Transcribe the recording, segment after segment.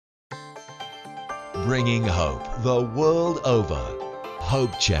Bringing hope the world over.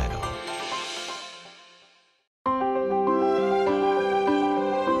 Hope Channel.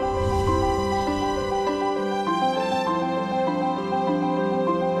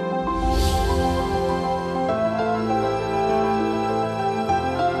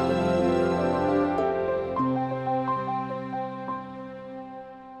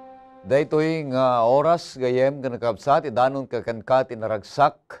 Daytoy nga oras gayem nga nakabsat, idanon kakankat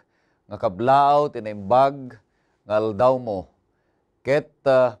inaragsak, nga kablaaw, tinaimbag, nga aldaw mo. Ket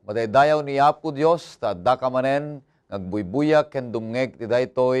madaydayaw ni Apo Dios ta dakamanen, ngagbuybuyak ken dumngeg ti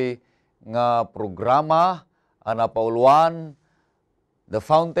daytoy nga programa, ana pauluan, The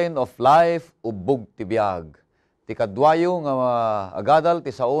Fountain of Life, Ubbog ti Biag. Ti kadwayo nga agadal,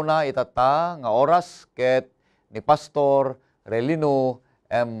 ti sauna itata nga oras, ket ni Pastor Relino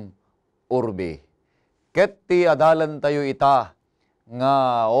Urbi. Ket ti adalan tayo ita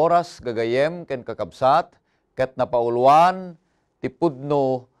nga oras gagayem ken kakabsat ket napauluan ti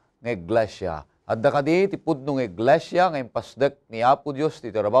Pudno nga Iglesia. Adda kadi ti Pudno nga Iglesia nga impasdek ni Apo Dios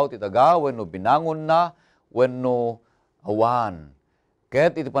ti tarabaw ti taga wenno binangon na wenno awan.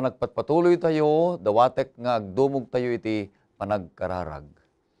 Ket iti panagpatpatuloy tayo dawatek nga agdumog tayo iti panagkararag.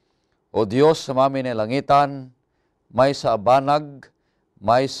 O Dios sa mamin nga langitan, may sa abanag,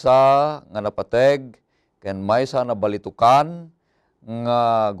 may sa nga napateg, ken may sa nabalitukan,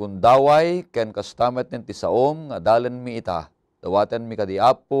 nga gundaway, ken kastamet nin ti saom, nga dalen mi ita. Dawaten mi kadi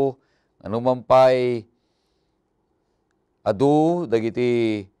Apo, nga numampay, adu,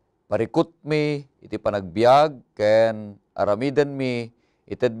 dagiti parikot mi, iti panagbiag, ken aramiden mi,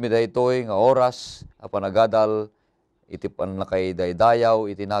 ited mi daytoy nga oras, a panagadal, iti panakay daydayaw,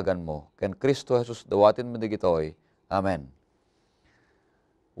 itinagan mo. Ken Kristo Jesus, dawaten mi dagitoy. Amen.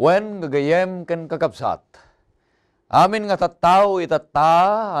 Wen gagayem ken kakabsat, amin nga tattao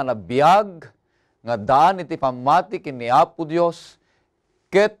itata anabiyag, nga daan iti pamati ken ni Apo Dios,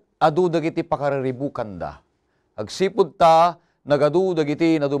 ket adu dagiti pakariribukan da. Agsipud ta, nagadu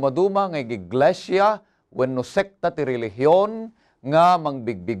dagiti nadumaduma nga iglesia, wenno sekta ti relihiyon, nga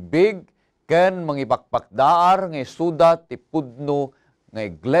mangbigbigbig, ken mangipakpakdaar nga isuda ti Pudno nga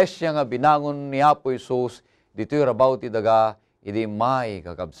iglesia nga binangon ni Apo Isus, dito'y rabaw ti daga, idi may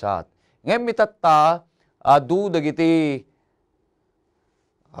kakabsat. Ngayon mitata, adu dagiti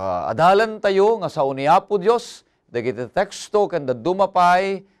adalan tayo nga sa ni Apo Dios, dagiti teksto ken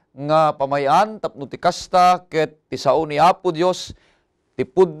dumapay nga pamayan tapno ti kasta ket ti sao ni Apo Dios, ti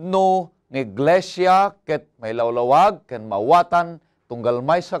Pudno nga Iglesia ket may lawlawag ken mawatan tunggal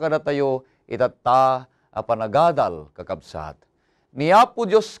may sa kada tayo itata a panagadal kakabsat. Ni Apo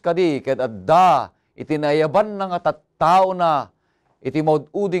Dios kadi ket adda itinayaban na nga tattao na iti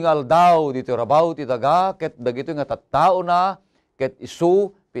maududing aldaw dito rabaw ti daga ket dagito nga tattao na ket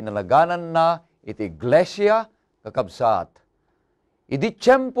isu pinalaganan na iti iglesia kakabsat. Idi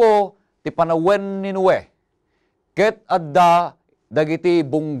tiyempo ti panawen ni Noe ket adda dagiti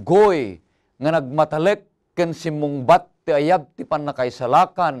bunggoy nga nagmatalek ken simungbat ti ayab ti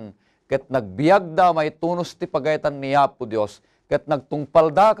panakaisalakan ket nagbiag da may tunos ti pagayatan ni Apo Dios ket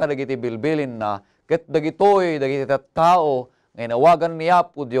nagtungpal da kadagiti bilbilin na ket dagitoy dagiti tattao nga inawagan ni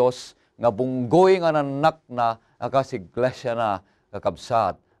Apo Dios nga bunggoy nga nanak na akas iglesia na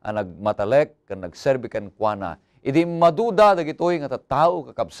kakabsat ang nagmatalek ken nagserbi ken kuana. Idi maduda dagitoy nga tattao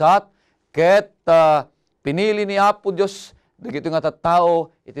kakabsat ket pinili ni Apo Dios dagitoy nga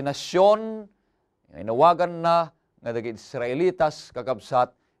tattao iti nasyon nga inawagan na nga dagiti Israelitas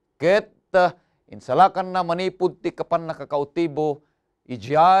kakabsat ket insalakan na manipud ti kapan nakakautibo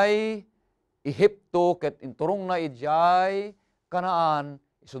ijay Ehipto ket inturong na ijay Kanaan,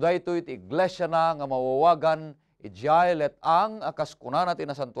 isu daytoy iti iglesia na nga mawawagan ijay letang akas kunana ti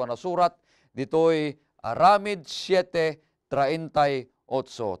nasantuan na surat ditoy Aramid 7:38.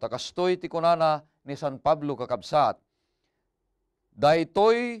 Takastoy ti kunana ni San Pablo kakabsat.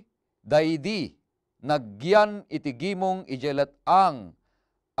 Daytoy daydi nagyan iti gimong ijay letang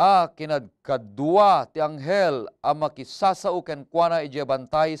kinadkadua ti anghel a makisasao ken kuana ijay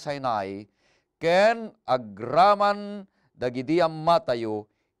bantay Sinai ken agraman dagiti matayo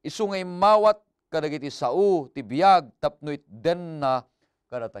isungay mawat kadagiti sao ti biag tapno itden na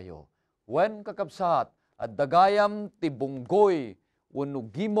kadatayo. Wen kakabsat at dagayam ti bunggoy wenno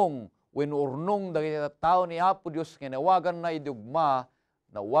gimong wenno urnong dagiti tattao ni Apo Dios nga nawagan na idugma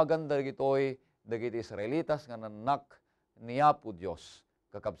nawagan dagitoy dagiti Israelitas nga nanak ni Apo Dios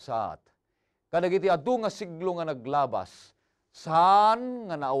kakabsat. Kadagiti adu nga siglo nga naglabas saan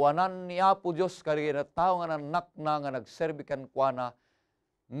nga naawanan ni Apo Dios kadagiti tattao nga nanak na nga nagserbi ken kuana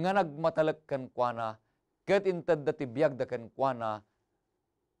nga nagmatalek ken kuana ket inted da ti biag da ken kuana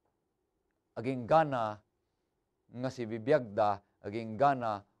aging gana nga si Biag da, aging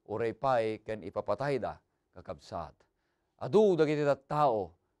gana uray pay ken ipapatay da, kakabsat. Adu dagiti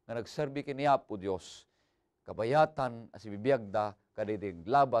tao nga nagserbi kini Apo Dios, kabayatan si Biag da kadidig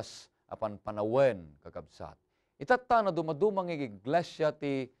labas apan panawen, kakabsat. Itata na dumadumang iglesia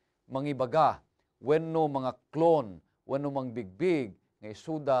ti mangibaga, wenno mga klon, wenno mang bigbig, nga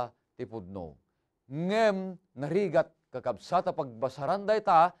isuda ti Pudno. Ngem narigat kakabsata pagbasaran da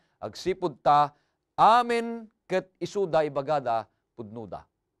ita, agsipud ta, amin ket isuda ibagada pudnuda.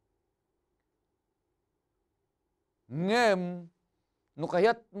 Ngem, no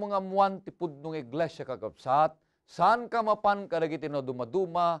kayat mga muan ti Pudnong iglesia kakabsat, saan ka mapan kadagiti na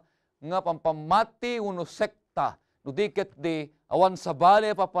dumaduma, nga pampamati uno sekta, no diket di awan sa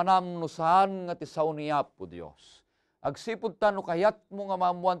bali papanam no saan nga ti sao ni Apo Dios. Agsipud ta no kayat mo nga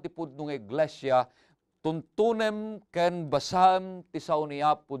mamuan ti Pudnong iglesia, tuntunem ken basam ti sao ni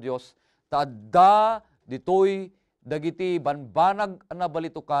Apo Dios, taadda ditoy dagiti banbanag na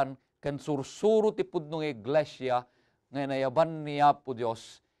balitukan ken sursuro ti Pudnong iglesia nga nayaban ni Apo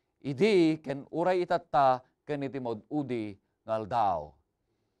Dios, idi ken uray itata ken iti maud-udi nga aldaw.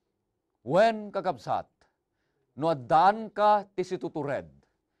 Wen kakabsat, no addaan ka ti situtured,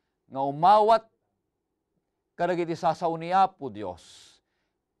 nga umawat kadagiti sasaw ni Apo Dios,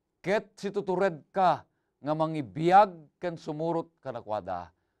 ket situtured ka nga mangibiyag ken sumurot kanakwada,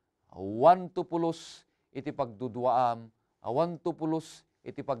 awan tupulos iti pagduduaam, awan tupulos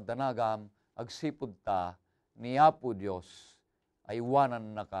iti pagdanagam, agsipud ta ni Apo Dios, ay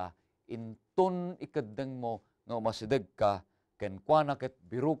wanan na ka, inton ikaddeng mo nga umasideg ka, ken kuana ket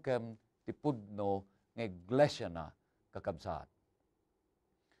birukem ti Pudno nga iglesia na kakabsat.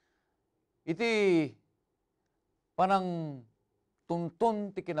 Iti panang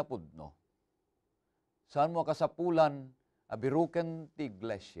tuntun ti kinapudno, saan mo kasapulan a biruken ti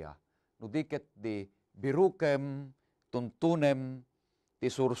iglesia, no diket di birukem tuntunem ti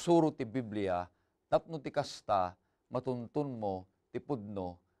sursuro ti Biblia, tapno ti kasta matuntun mo ti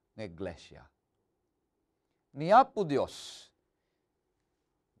Pudno nga iglesia. Ni Apo Dios,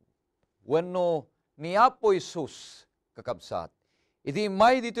 wenno ni Apo Isus kakabsat, iti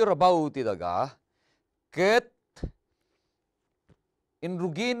may dito rabaw ti daga, ket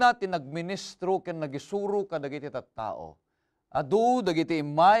inrugina ti nagministro ken nagisuro kadagiti tattao, adu dagiti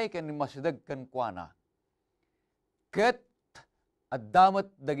imay ken masideg ken kuana, ket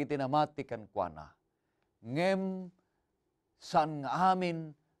addamet dagiti namati ken kuana, ngem saan nga amin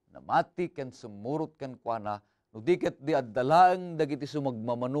namati ken sumurot ken kuana, no diket di addalaeng dagiti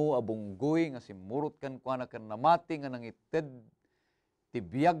sumagmamano abunggoy nga simurot ken kuana ken namati nga nangited ti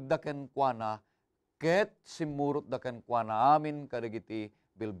biag da ken kuana, ket simurot da ken kuana amin kadagiti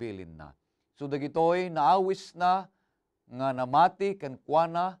bilbilin na. So dagitoy naawis na nga namati ken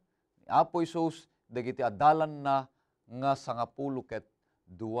kuana ni Apo Isus dagiti adalan na nga 52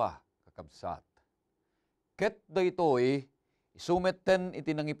 kakabsat. Ket daytoy isumeten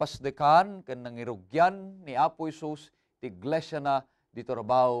iti nangipasdekan ken nangirugyan ni Apo Isus ti iglesia na dito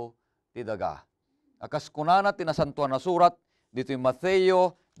rabaw ti daga. Akas kunana ti nasantuan na surat dito yung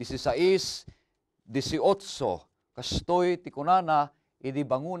Mateo 16:18, kastoy ti kunana idi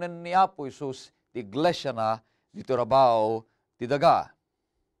bangunan ni Apo Isus ti iglesia na dito rabaw ti daga.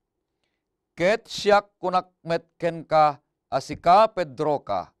 Ket siak kunakmet ken ka asika Pedro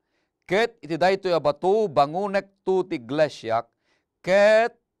ka, ket iti daytoy a bato bangunek tu ti iglesia,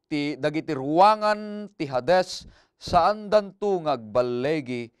 ket ti dagiti ruangan ti Hades saan danto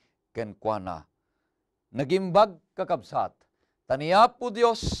ngagbalegi ken kuana. Nagimbag kakabsat, tani Apo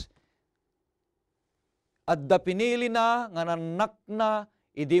Dios adda pinili na nga nanak na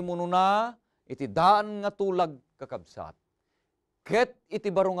idi mununa iti daan nga tulag kakabsat. Ket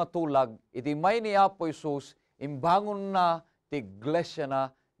iti baro nga tulag iti may ni Apo Isus imbangon na ti iglesia na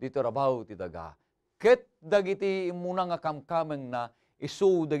dito rabaw ti daga. Ket dagiti imuna nga kamkameng na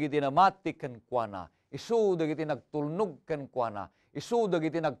isu dagiti namati ken kuana, isu dagiti nagtulnog ken kuana, isu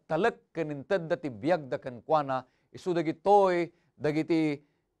dagiti nagtalek ken inted da ti biag da ken kuana, isu dagitoy dagiti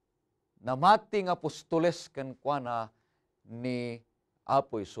namati nga apostoles ken kuana ni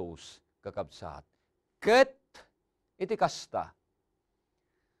Apo Isus kakabsat. Ket iti kasta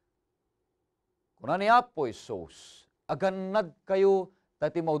kuna ni Apo Isus, agannad kayo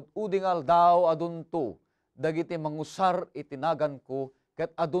tati maud-uding aldaw adunto, dagiti mangusar itinagan ko,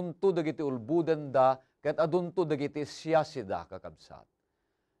 ket adunto dagiti ulbuden da, ket adunto dagiti siyasida kakabsat.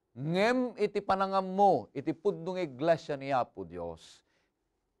 Ngem iti panangam mo, iti Pudnong iglesia ni Apo Dios,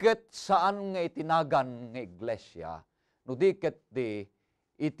 ket saan nga itinagan nga iglesia, no di ket di,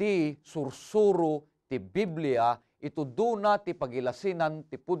 iti sursuro ti Biblia, ituduna ti pagilasinan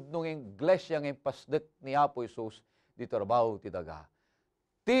ti pudno ng iglesia ng pasdet ni Apo Isus dito rabaw ti daga.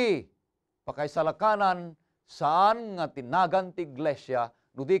 Ti pakaisalakanan saan nga tinagan ti iglesia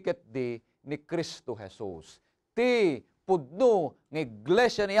no diket di ni Kristo Jesus. Ti pudno ng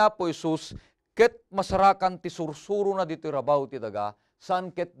iglesia ni Apo Isus ket masarakan ti sursuro na dito rabaw ti daga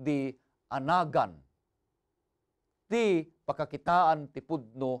saan ket di anagan ti pakakitaan ti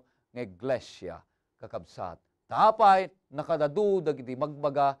pudno ng iglesia kakabsat. Tapay nakadadu dagiti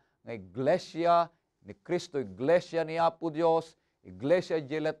magbaga ng iglesia ni Kristo, iglesia ni Apo Dios, iglesia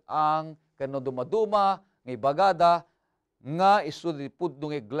jelet ang kano dumaduma ng bagada nga isu di pudno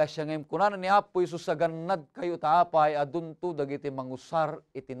ng iglesia ngayon kunanan ni Apo Isus sa ganad kayo tapay adunto dagiti mangusar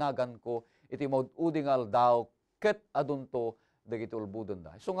itinagan ko iti maududing aldaw ket adunto dagiti ulbudon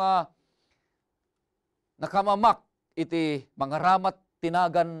da. So nga nakamamak iti mangaramat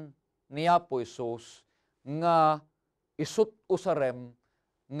tinagan ni Apo Isus nga isut usarem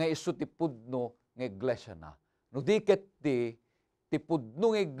nga isut ti pudno ng iglesia na. No diket ti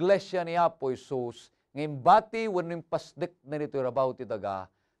pudno ng iglesia ni Apo Isus ngayon bati waning pasdek na nito rabaw ti daga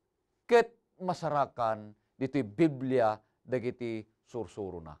ket masarakan dito'y Biblia dagiti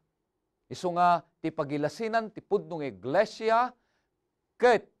sursuro na. Isu nga ti pagilasinan ti pudno ng iglesia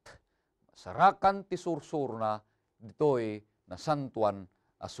ket masarakan ti sursuro na dito'y nasantuan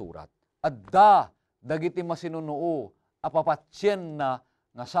asurat. Adda dagiti masinunuo apapatsyen na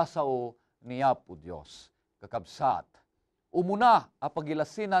nga sasao ni Apo Dios. Kakabsat, umuna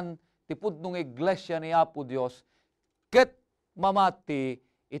apagilasinan ti pudno ng iglesia ni Apo Dios ket mamati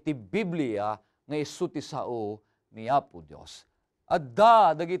iti Biblia nga isu ti sao ni Apo Dios.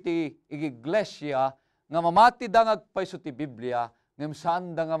 Adda dagiti iglesia nga mamati da ngagpayso ti Biblia ngem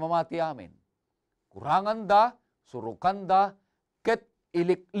saan da nga mamati amin. Kurangan da, surukan da, ket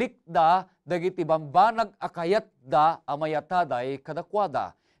iliklik da, dagiti bambanag akayat da, amayataday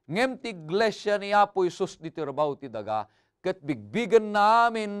kadakwada. Ngem ti iglesia ni Apo Isus diti rabaw ti daga, ket bigbigan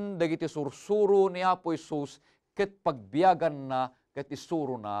namin dagiti sursuro ni Apo Isus, ket pagbiagan na, ket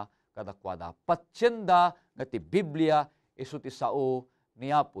isuro na kadakwada. Patsyenda nga ti Biblia isu ti sao ni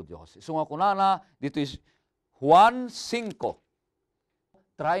Apo Dios. Isu nga kunana, dito is Juan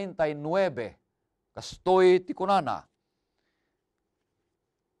 5:39, kastoy ti kunana.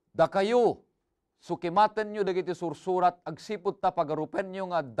 Da kayo, sukimaten nyo dagiti sursurat, agsipod ta pagarupen nyo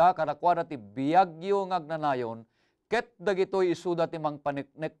nga da kadakwada ti biyagyo nga agnanayon, ket dagitoy isuda ti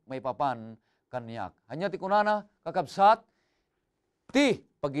mangpaniknek may papan kanyak. Hanya ti kunana, kakabsat, ti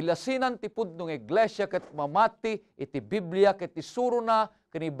pagilasinan ti pudno ng iglesia ket mamati iti Biblia ket isuro na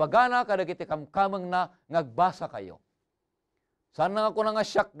kanibagana kadagiti kamkameng na ngagbasa kayo. Sana nga ko na nga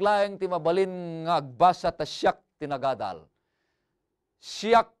siyak laeng ti mabalin nga agbasa ta siyak tinagadal.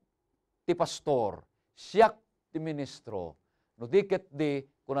 Siyak ti pastor, siyak ti ministro. No diket di,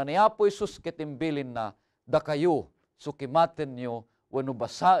 kuna ni Apo Isus ket imbilin na, da kayo, sukimaten nyo, wano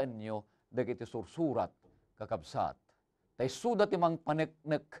basaan nyo, dagiti sursurat, kakabsat. Tay suda ti mang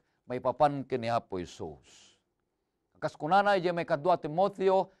paneknek, may papan kini Apo Isus. Kas kunana, may kadwa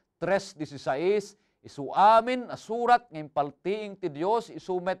Timoteo 3:16, isu amin asurat ng paltiing ti Dios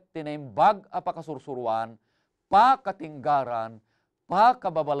isumet tinaimbag apakasursuruan, pakatinggaran,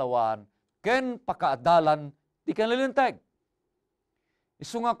 pakababalawan, ken pakaadalan ti kanlilinteg.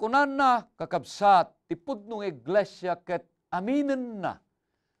 Isu nga kunan na kakabsat ti pudno ng iglesia ket aminen na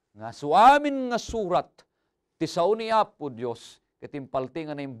nga suamin nga surat ti sao ni Apo Dios ket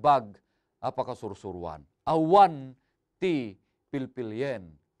impaltingan na imbag apakasursuruan. Awan ti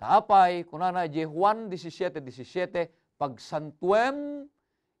pilpilyen. Tapay, kunana di Juan 17:17, pagsantuem,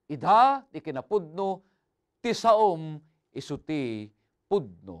 idha, ti kinapudno, ti saom, isuti,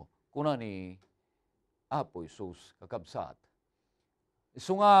 pudno, kunani, Apo Isus, kakabsat.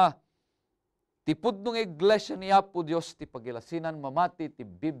 Isu nga, ti pudno ng iglesia ni Apo Dios, ti pagilasinan mamati, ti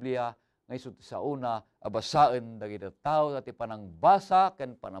Biblia, nga isuti sa una, abasaan, dagiti tao, ti panangbasa,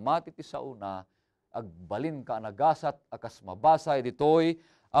 ken panamati ti sa una, agbalin ka anagasat, akas mabasa, editoy,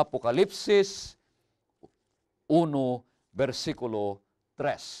 Apokalipsis 1:3.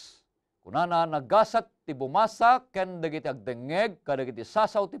 Kunana nagasat ti bumasa ken dagiti agdengeg kadagiti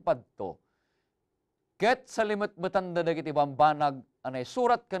sasaw ti padto. Ket sa limet-metan dagiti bambanag anay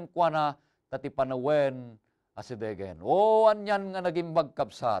surat ken kuana tati panawen asidegen. O anyan nga naging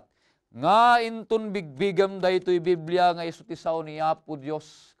magkabsat. Nga intun bigbigam daytoy Biblia nga isu ti sao ni Apo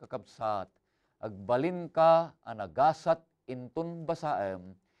Dios kakabsat. Agbalin ka anagasat intun basaem,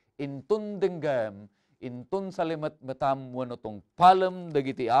 intun denggem, intun salimat metam wano tong palem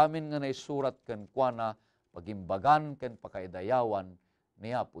dagiti amin nga naisurat ken kuana pagimbagan ken pakaidayawan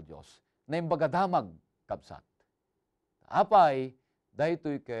ni Apo Dios. Na imbagadamag kabsat. apay,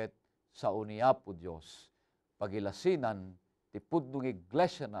 daytoy ket sao ni Apo Dios pagilasinan ti pudnong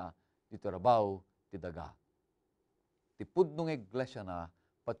iglesia na ti trabaho ti daga. Ti pudnong iglesia na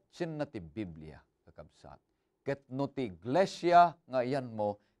patsin na ti Biblia kakabsat. Ket no ti iglesia nga iyan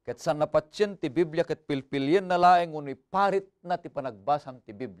mo, ket san napatsin ti Biblia ket pilpilyen na laeng uno iparit na ti panagbasam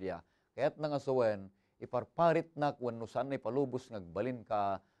ti Biblia. Kaya't nga suwen, iparparit na wenno saan na ipalubos ngagbalin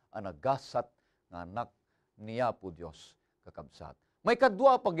ka anagasat nga anak ni Apo Dios kakabsat. May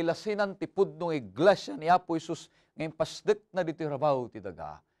kadwa pagilasinan ti pudnong iglesia ni Apo Isus ngayon pasdek na dito rabaw ti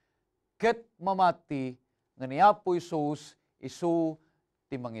daga. Ket mamati nga ni Apo Isus isu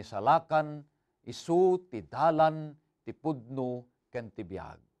ti mangisalakan, isu ti dalan, ti pudno, ken ti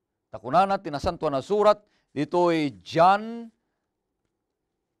biag. Takunana tinasantuan na surat, dito'y John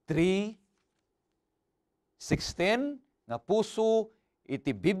 3:16, nga puso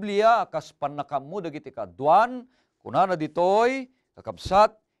iti Biblia, akas panakamu dagiti kaduan, kunana dito'y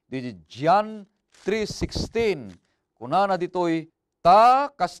kakabsat, di John 3:16, kunana dito'y ta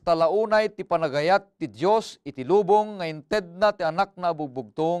kastalaunay ti panagayat ti Dios iti lubong nga inted na ti anak na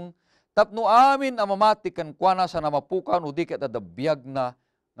bugbugtong tapno amin a mamati ken kuana sa namapukan udi ket adabbiag na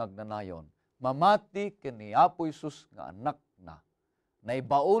ngagnanayon. Mamati ken ni Apo Isus nga anak na.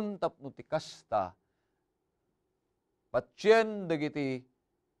 Naibaon tapno ti kasta patyen dagiti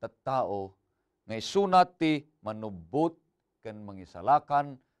tattao nga isunat ti manubot ken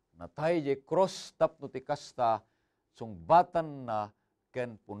mangisalakan natay je cross tapno ti kasta sungbatan na,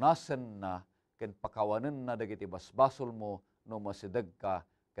 ken punasen na, ken pakawanen na dagiti basbasol mo no masideg ka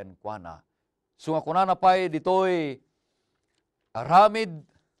ken kuana. So nga kunana pay ditoy aramid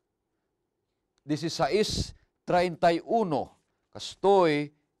 16:31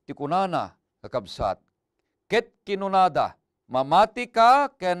 kastoy ti kunana kakabsat. Ket kinunada mamati ka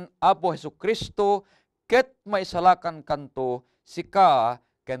ken Apo Hesukristo ket maisalakan kanto sika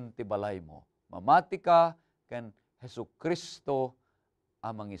ken ti balay mo. Mamati ka ken Hesukristo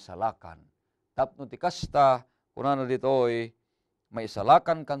amang isalakan. Tapno ti kasta, kunana dito'y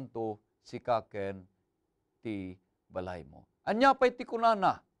maisalakan kanto sika ken ti balay mo. Anya pa'y ti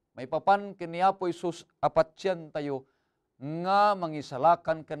kunana, may papan ken ni Apo Isus apatsyan tayo nga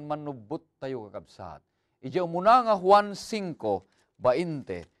mangisalakan ken manubot tayo kakabsat. Ija muna nga Juan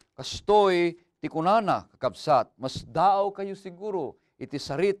 5:20, kastoy ti kunana kakabsat, mas daaw kayo siguro iti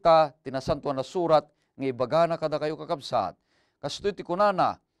sarita tinasantuan na surat nga ibagana kada kayo kakabsat. Kastoy ti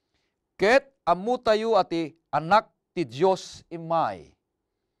kunana, ket ammo tayo ati anak ti Dios imay.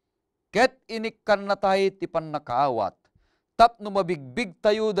 Ket inikkan na tayo ti pannakaawat. Tapno mabigbig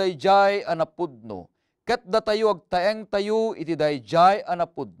tayo dayjay anapudno. Ket datayo agtaeng tayo iti dayjay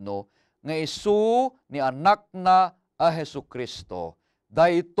anapudno nga isu ni anak na a Hesukristo.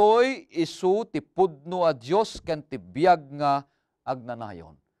 Daytoy isu ti pudno a Dios ken ti biag nga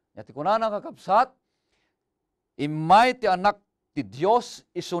agnanayon. Nya ti kunana kakabsat, imay ti anak ti Dios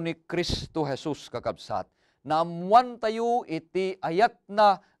isu ni Kristo Jesus kakabsat. Naamuan tayo iti ayat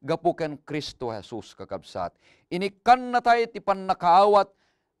na gapu ken Kristo Jesus kakabsat. Inikan na tayo ti pannakaawat,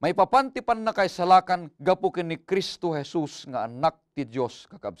 may papanti pannakaisalakan gapu ken ni Kristo Jesus nga anak ti Dios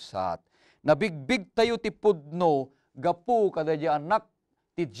kakabsat. Nabigbig tayo ti pudno gapu kadagiti anak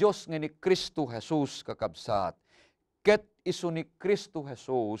ti Dios nga ni Kristo Jesus kakabsat. Ket isu ni Kristo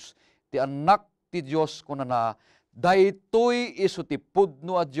Jesus ti anak ti Dios kunana, daytoy isu ti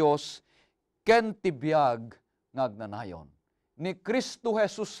pudno a Dios ken ti biag nga agnanayon. Ni Kristo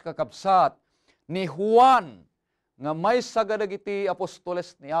Jesus kakabsat, ni Juan nga may sagadagiti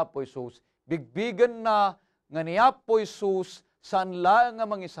apostoles ni Apo Isus, bigbigan na nga ni Apo Isus saan la nga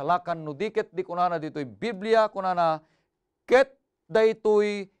mangisalakan no diket di kunana ditoy Biblia kunana, ket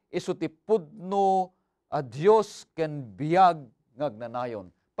daytoy isu ti pudno a Dios ken biag nga agnanayon.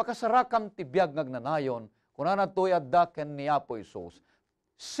 Pakasarakam ti biag nga agnanayon, kunana to'y adda ken ni Apo Isus.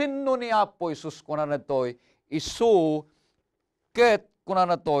 Sinno ni Apo Isus kunana to'y isu ket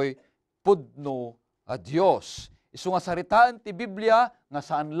kunana to'y pudno a Dios. Isu nga saritaan ti Biblia nga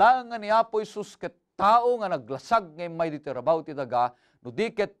saan lang nga ni Apo Isus ket tao nga naglasag ngay may ditirabaw ti daga no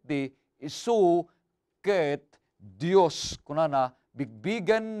diket di isu ket Dios kunana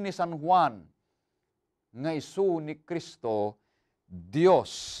bigbigan ni San Juan nga isu ni Kristo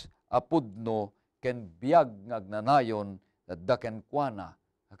Dios apudno ken biag nga agnanayon dadda ken kuana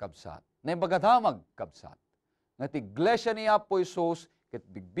kakabsat. Na ibagadamag kabsat. Nga ti Iglesia ni Apo Isus ket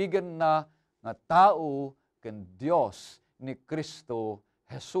bigbigan na nga tao ken Dios ni Kristo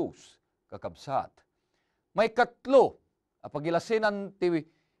Jesus kakabsat. May katlo apagilasinan ti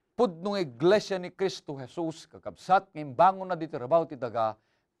pudnong Iglesia ni Kristo Jesus kakabsat ngimbangon na ditirabaw ti daga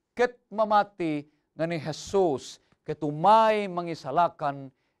ket mamati nga ni Jesus ketumay mangisalakan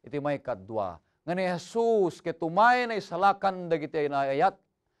iti may kadwa. Nga ni Jesus ketumay na isalakan dagiti inayat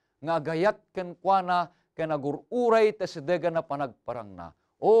nga agayat ken kuana ken agururay tesidega na panagparang na.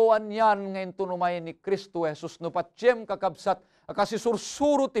 O anyan ngayon tunumay ni Kristo Jesus no patsiem kakabsat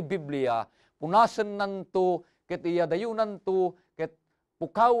akasisursuro ti Biblia punasen nanto ket iyadayunan to ket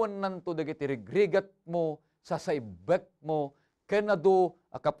pukawan nanto dagiti rigrigat mo sa saibek mo ken adu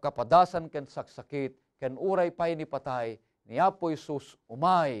akapkapadasan ken saksakit ken uray pay ni patay ni Apo Jesus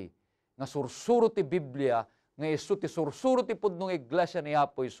umay nga sursuro ti Biblia nga isu ti sursuro ti pudno nga iglesia ni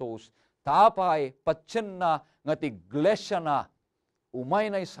Apo Jesus taapay patsyen na nga ti iglesia na umay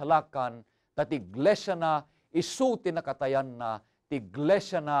na isalakan ta ti iglesia na isu ti nakatayan na ti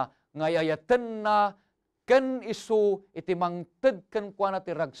iglesia na nga yayaten na ken isu iti mangted ken kuana ti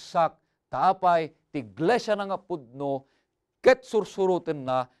ragsak taapay ti iglesia na nga pudno ket sursuroten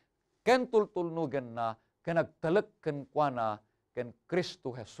na ken tultulnugen na ken nagtalek ken kuana ken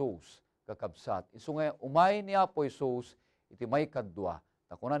Kristo Jesus kakabsat. Isu nga umay ni Apo Jesus iti may kadwa.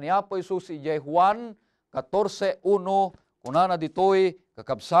 Takuna ni Apo Jesus ijay Juan 14:1 kunana ditoy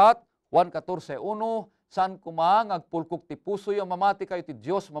kakabsat Juan 14:1 saan kuma ngagpulkok ti puso yung mamati kayo ti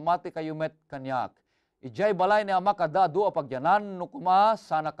Dios mamati kayo met kanyak. Ijay balay ni Ama kada adu apagyanan no kuma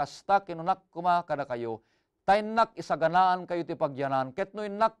sana kasta kinunak kuma kada kayo. Taynak isaganaan kayo ti pagyanan ket no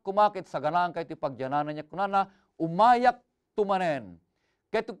inak kuma ket saganaan kayo ti pagyanan niya kunana umayak tumanen.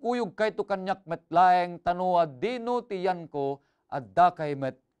 Ket kuyog kay to kanyak metlaeng tanua dino tiyan ko adda kay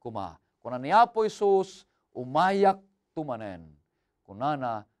met kuma. Kuna ni Apo Jesus umayak tumanen.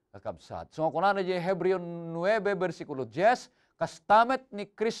 Kunana kakabsat. So kunana di Hebreo 9 versikulo 10 kastamet ni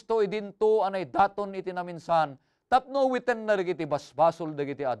Kristo idinto anay daton iti naminsan tapno witen na dagiti basbasol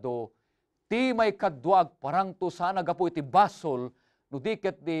dagiti ado ti may kadwag parang to sana gapo iti basol no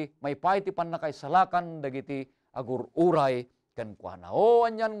diket di may pay ti pannakaisalakan dagiti agururay ken kuana. O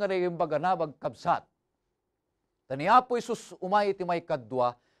anyan nga naging baganabag kabsat. Tani Apo Isus umay iti may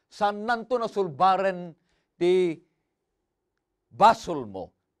kadwa saan nanto nasulbaren ti basol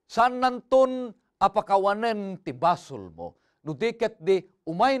mo. Saan nanton apakawanen ti basol mo. No diket di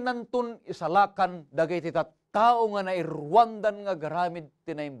umay nanton isalakan dagiti tattao nga nairwandan nga garamid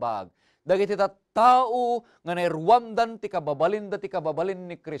ti naimbag. Dagiti tattao nga nairwandan ti kababalin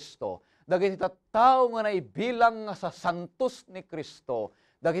ni Kristo. Dagiti tattao nga naibilang nga sa santos ni Kristo.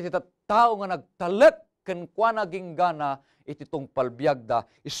 Dagiti tattao nga nagtalek ken kuana ginggana iti tungpal biag da.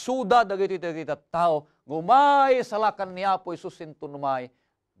 Isuda dagiti tattao nga umay salakan ni Apo Isus intunumay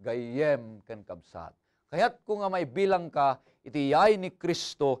gayem ken kabsat. Kaya't kung nga may bilang ka iti yay ni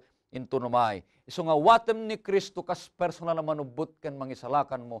Kristo intunumay. Isu nga watem ni Kristo kas personal na manubot ken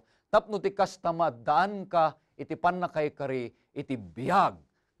mangisalakan mo. Tapno ti kas tamadaan ka iti pannakay kari iti biag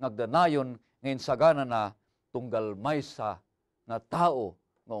nagdanayon ngayon sagana na tunggal maysa nga tao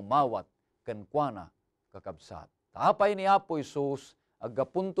nga umawat ken kuana kakabsat. Taapay ni Apo Isus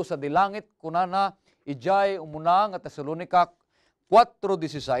aggapunto sa dilangit kunana ijay umuna nga Tesalonica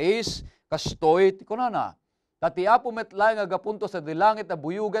 4:16 kastoy ti kunana. Tati Apo metlay nga agapunto sa dilangit na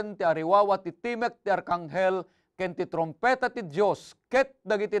buyugan ti ariwawa ti timek ti arkanghel ken ti trompeta ti Dios ket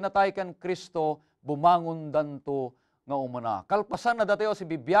dagiti natay ken Kristo bumangon danto nga umuna. Kalpasan na datayo si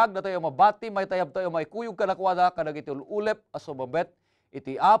bibiyag, datayo mabati, may tayab tayo, may kuyog kadakwada, kadagiti ululep, asubabet,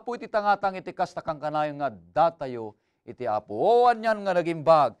 iti Apo, iti tangatang, iti kastakang kanayon nga datayo, iti Apo. O, anyan nga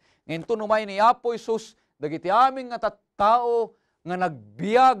nagimbag. Ngayon tunumay ni Apo Isus, dagiti aming nga tattao, nga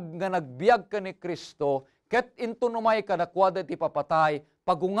nagbiag ka ni Kristo, ket intunumay kadakwada iti papatay,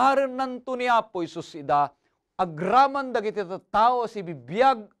 pagungaren nanto ni Apo Isus ida, agraman dagiti tattao si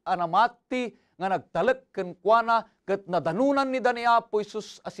bibiyag anamati, nga nagtalek ken kuana ket nadanunan ni Dani Apo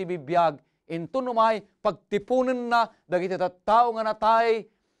Isus as ibibiyag intunumay pagtipunen na dagiti tattao nga natay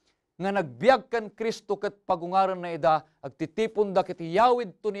nga nagbiag ken Kristo ket pagungaran na ida agtitipon da ket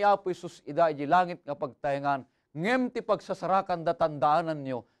yawid to ni Apo Isus ida iti langit nga pagtayengan ngem ti pagsasarakan da tandaanan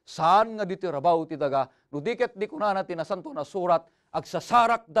nyo saan nga diti rabaw ti daga no diket di kunana tinasanto na surat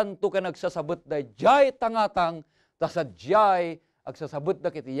agsasarak danto ken agsasabet da jay tangatang ta sadyay agsasabot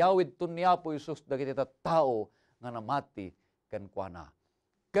da kiti yawid to ni Apo Isus dagiti tattao nga namati ken kuana.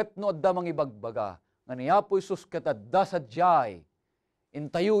 Ket no adda mangibagbaga nga ni Apo Isus ket adda sadyay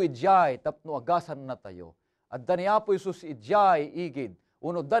intayo ijay tapno agasan na tayo. Adda ni Apo Isus ijay igid.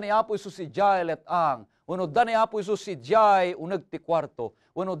 Uno da ni Apo Isus ijay letang. Uno da ni Apo Isus ijay uneg ti kwarto.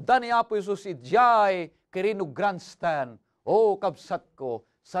 Uno da ni Apo Isus ijay kirino grandstand. O kabsat ko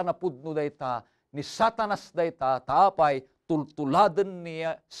sana pudno dayta ni Satanas dayta taapay tultuladen ni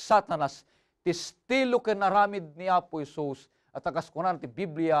Satanas ti estilo ken aramid ni Apo Isus at akas kunan ti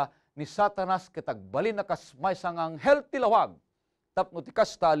Biblia ni Satanas kitagbalin na kasmay sang anghel tilawag. Tapno ti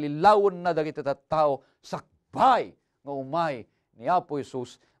kasta lilawon na dagiti tattao sakbay nga umay ni Apo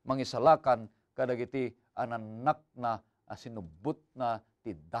Isus mangisalakan kadagiti ananak na sinubot na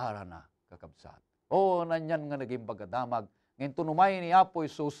ti dara na kakabsat. O nanyan nga naging bagadamag ngayon tunumay ni Apo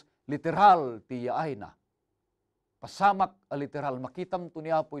Isus literal ti yaay na. Pasamak a literal makitam to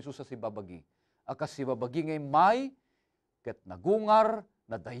ni Apo Isus sa sibabagi. Akas sibabagi ngay may ket nagungar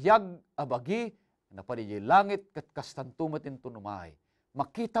nadayag abagi napadijay langit ket kastantumet in tunumay.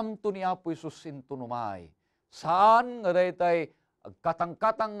 Makitam to ni Apo Isus in tunumay. Saan nga daytay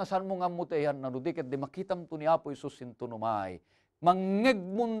agkatang-katang nga saan mo nga mutayan nanudiket di makitam to ni Apo Isus in tunumay.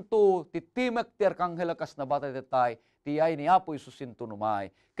 Mangegmunto titimek ti arkanghel kas na batay detay tiyay ni Apo Isus in tunumay.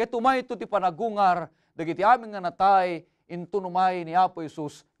 Ket umay to ti panagungar dagiti amin nga natay in tunumay ni Apo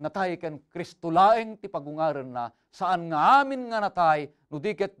Isus natay ken Kristo laeng ti pagungaran na saan nga amin nga natay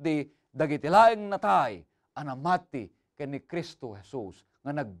nudiket di dagiti laeng natay anamati ken ni Kristo Jesus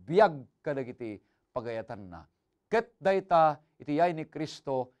nga nagbiag kadagiti pagayatan na. Ket dayta itiyay ni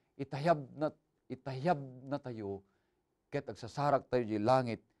Kristo itayab na tayo ket agsasarak tayo di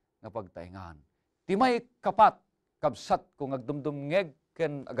langit nga pagtaingan. Timay kapat kabsat kung agdumdumngeg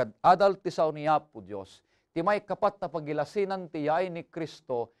ken agad adal ti sao ni Apo Dios. Timay kapat na pagilasinan ti yaay ni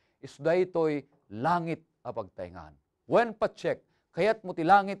Kristo is daytoy langit a pagtaingan. When pa-check kayat mo ti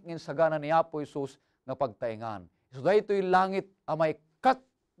langit ngin sagana ni Apo Isus nga pagtaingan. Is daytoy langit a may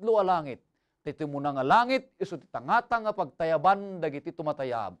katlo a langit. Titi mo nga langit iso ti tangata nga pagtayaban dagiti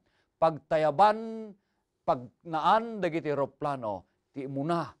tumatayab. Pagtayaban pagnaan dagiti eroplano ti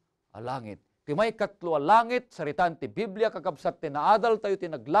muna a langit. Ti may katlo a langit saritan ti Biblia kakabsat ti naadal tayo ti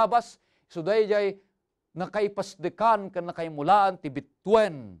naglabas iso dayjay nakaipasdekan ken nakaimulaan ti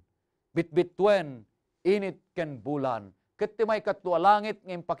bitwen init ken bulan. Ket ti may katlo a langit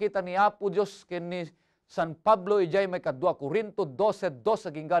nga impakita ni Apo Dios ken ni San Pablo ijay may kadua Corinto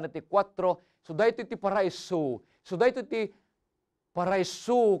 12:2 aging gana ti 4. So daytoy ti paraiso. So daytoy ti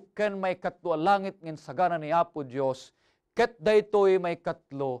paraiso ken may katlo a langit ngin sagana ni Apo Dios. Ket daytoy may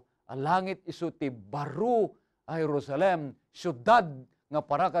katlo a langit isu ti baro a Jerusalem, syudad nga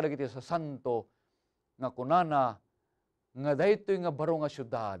para kadagiti sa santo nga kunana nga daytoy nga baro nga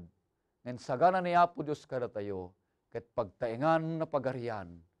syudad ngin sagana ni Apo Dios kada tayo ket pagtaingan na pagarian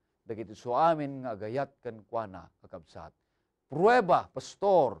dagiti so amin nga agayat ken kuana kakabsat. Prueba,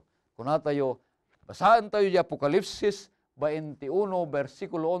 pastor, kuna tayo basahan tayo di Apokalipsis 21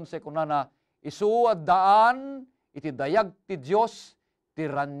 versikulo 11 kunana isuad daan iti dayag ti Dios ti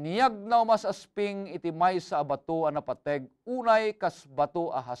raniag na umasasping iti maysa a bato a napateg unay kas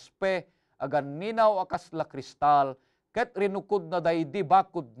bato a haspe agan ninaw akas la kristal ket rinukod na daydi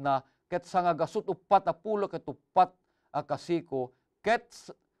bakod na ket sangagasut upat a pulo ket upat a kasiko ket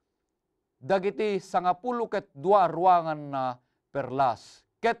dagiti sangapulo ket dua ruangan na perlas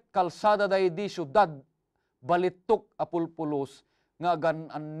ket kalsada daydi syudad balitok a pulpulos nga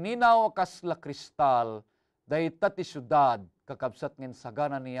agan ninaw akas la kristal dayta ti syudad kakabsat ngin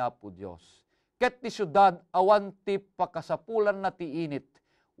sagana ni Apo Dios. Ket ti syudad awan ti pakasapulan na ti init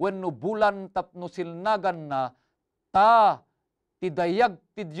wenno bulan tapno silnagan na ta ti dayag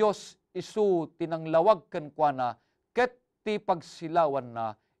ti Dios isu tinanglawag ken kuana ket ti pagsilawan na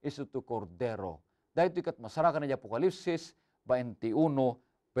isu ti kordero. Daytoy ket masarakan ni Apokalipsis 21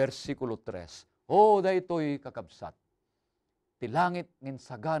 versikulo 3. O daytoy kakabsat ti langit ngin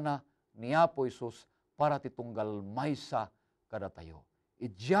sagana ni Apo Isus para ti tunggal maysa kada tayo.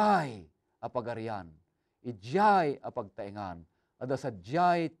 Ijay a pagarian, ijay a pagtaingan, ada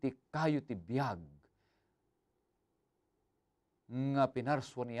sadyay ti kayo ti biag nga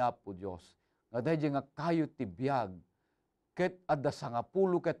pinarswa ni Apo Dios. Nga dayjay nga kayo ti biag ket adda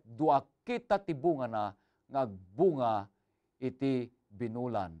sangapulo ket dua kita ti bunga na nga agbunga iti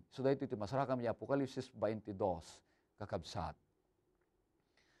binulan. So daytoy iti masarakam ni Apokalipsis 22 kakabsat.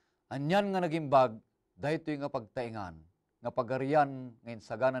 Anyan nga nagimbag daytoy nga pagtaingan nga pagarian ngayon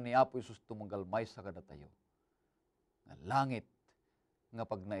sagana ni Apo Isus tumunggal maysa kada tayo. Nga langit nga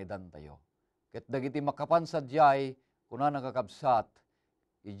pagnaidan tayo. Ket dagiti makapan sadyay kunana kakabsat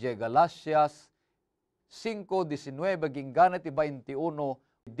ije Galatias 5:19 ginggana ti 21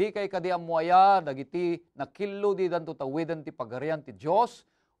 di kay kadi amuaya dagiti nakillo di danto tawiden ti pagarian ti Dios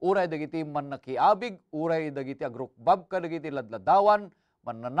uray dagiti man nakiabig uray dagiti agrukbab ka dagiti ladladawan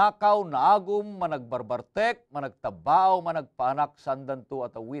mananakaw naagum managbarbartek managtabao managpanak sandanto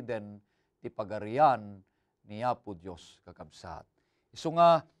at awiden ti pagarian ni Apo Dios kakabsat. Isu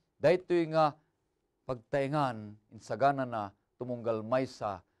nga daytoy nga pagtaingan insagana na tumunggal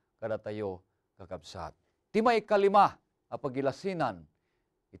maysa kada tayo kakabsat. Timay kalima a pagilasinan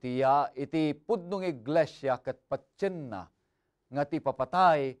iti pudno nga iglesia ket patyen na nga ti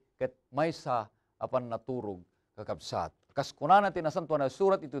papatay ket maysa apan naturog kakabsat. Kas kunana ti nasantuan na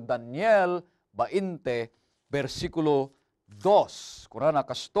surat ito Daniel 20 versikulo 2. Kunana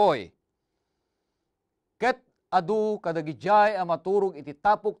kastoy. Ket adu kadagijay a maturog iti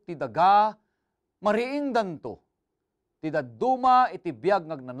tapok ti daga mariing danto. Ti dadduma iti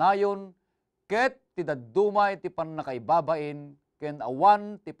biag ngagnanayon ket ti dadduma iti pannakaibabain ken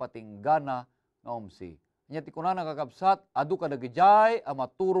awan ti patinggana nga umsi. Nya ti kunana kakabsat adu kadagijay a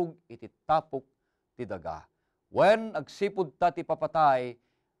maturog iti tapok ti daga. When agsipud ta ti papatay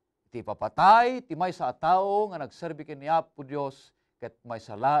ti maysa a tao nga nagserbi ken ni Apo Dios ket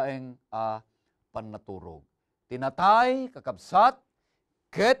maysa laeng a pannaturog. Tinatay kakabsat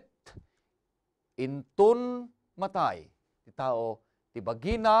ket intun matay ti tao ti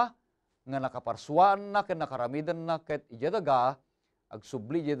bagina nga nakaparsuan na ken nakaramidan na ket ijadaga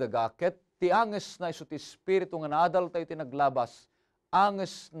agsubli ijadaga ket ti anges na isu ti espiritu nga naadal tayo ti naglabas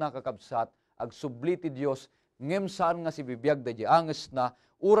anges na kakabsat agsubli ti Dios ngem saan nga si bibiyag dadya anges na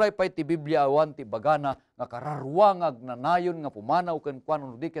uray pay ti Biblia awan ti bagana nga kararwa nga agnanayon nga pumanaw ken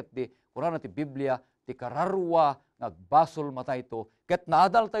kuano diket di kurana ti Biblia ti kararwa nga agbasol matay to ket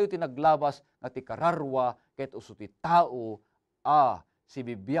naadal tayo ti naglabas nga ti kararwa ket usu ti tao si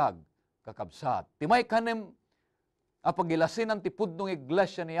bibiyag kakabsat. Ti may kanem apagilasinan ti pudnong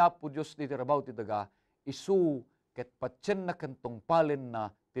iglesia ni Apo Dios di tirabaw ti daga isu ket patyen na kentong palen na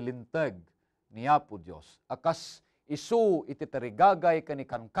tilinteg ni Apo Dios. Akas isu iti tarigagay kani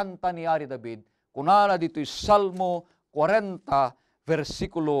kankanta ni Ari David kunana dito'y Salmo 40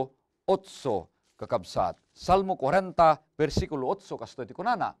 versikulo 8 kakabsat. Salmo 40 versikulo 8 kasto iti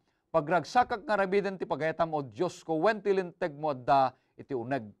kunana pagragsakak nga rabiden ti pagayatam o Diyos ko wen tilinteg mo adda iti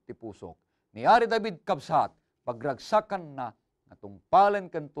uneg ti pusok. Ni Ari David kabsat pagragsakan na natungpalen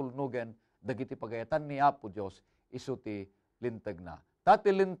ken tulnugen dagiti pagayatan ni Apo Dios isu ti linteg na.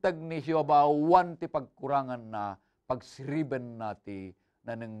 Tati linteg ni Jehova awan ti pagkurangan na pagsiriben na ti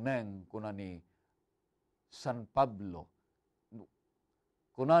nanengneng kuna ni San Pablo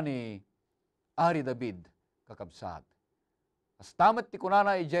kuna ni Ari David kakabsat. As tamat ti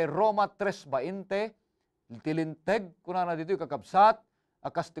kunana ijay Roma 3:20 tilinteg kunana dito kakabsat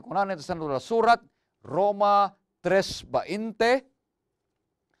akas ti kunana iti santo surat Roma 3:20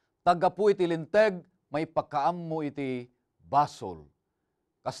 tagapu iti linteg may pagkaammo iti basol.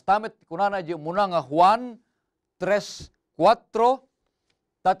 Kas tamet ti kunana ijay muna nga Juan 3:4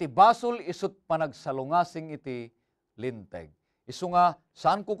 tati basol isut panagsalungasing iti linteg. Isu nga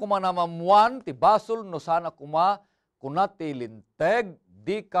saan ko kuma namamuan ti basol no sana kuma kunat ti linteg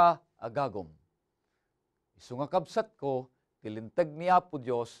di ka agagom. Isu nga kabsat ko ti linteg ni Apo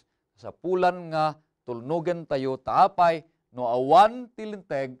Dios sa pulan nga tulnugen tayo taapay no awan ti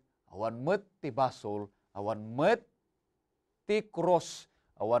linteg awan met ti basol awan met ti cross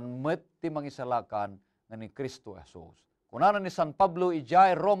awan met ti mangisalakan nga ni Kristo Jesus. Kunana ni San Pablo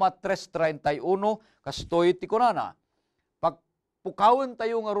ijay Roma 3:31 kastoy ti kunana pagpukawen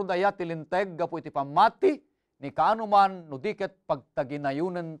tayo nga rudaya ti linteg gapu iti pamati ni kaanuman no diket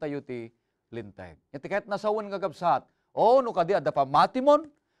pagtaginayunan tayo ti linteg. Iti kahit nasawan nga gabsat, no kadi adda pamatimon,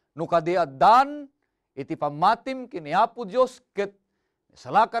 no kadi addan, iti pamatim kini Apo Dios, ket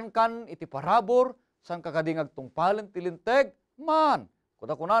salakan kan iti parabor, san kakadi ngagtungpalen ti linteg, man,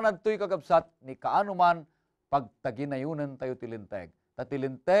 kunakunanad to'y kagabsat, ni kaanuman pagtaginayunan tayo ti linteg. Ta ti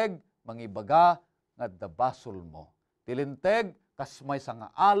linteg, mangibaga nga dabasol mo. Ti linteg, kas may nga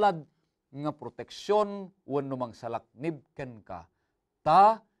alad, nga proteksyon wenno mangsalaknib ken ka.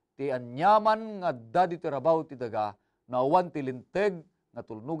 Ta ti anyaman nga dadi ti rabaw ti daga nawan ti linteg nga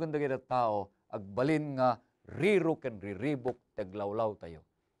tulnugan dagiti tao agbalin nga riro ken riribok teglawlaw tayo.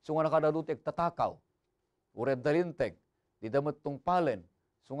 So nga nakadado ti agtatakaw. Ured da linteg di damet tungpalen.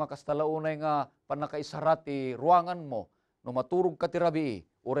 So nga kastalaunay nga panakaisara ti ruangan mo no maturog ka ti rabii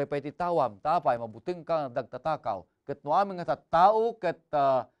uray pay ti tawam tapay mabuting ka dagtatakaw ket no amin nga tattao ket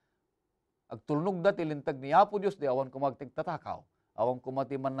agtulnog da ti linteg ni Apo Dios di awan kuma agtigtatakaw, awan kuma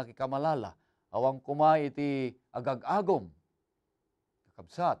ti man nakikamalala, awan kuma iti agagagom.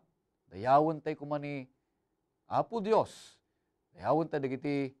 Kakabsat, dayawan tay kuma ni Apo Dios, dayawan tay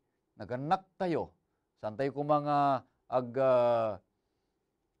dagiti naganak tayo, saan tayo kuma nga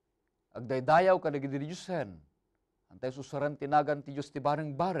agdaydayaw ka dagiti Diyosen, antay susaran tinagan ti Diyos ti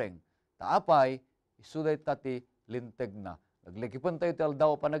bareng-bareng, taapay, isuday tati linteg na. Naglegipan tayo ti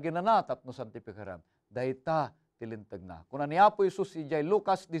aldaw panaginanatap no santipikaram. Dayta tilinteg na. Kuna ni Apo Isus ijay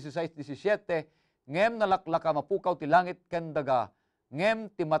Lucas 16:17, ngem nalaklaka mapukaw ti langit ken daga,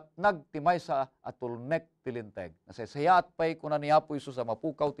 ngem timatnag ti maysa a tulnek ti linteg. Nasaysayaat pay kuna ni Apo Isus a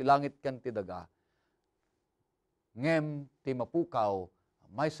mapukaw ti langit ken ti daga. Ngem ti mapukaw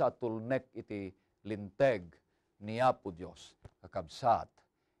maysa a tulnek iti linteg ni Apo Dios kakabsat.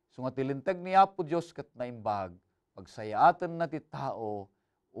 So nga ti linteg ni Apo Dios ket naimbag pagsayaatan na ti tao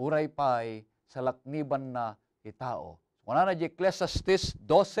uray pay sa lakniban na ti tao. Kuna na di Ecclesiastes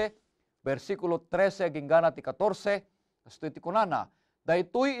 12 versikulo 13 ginggana ti 14 kasto iti kunana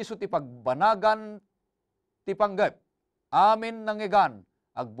daytoy isu ti pagbanagan ti panggep amin nangigan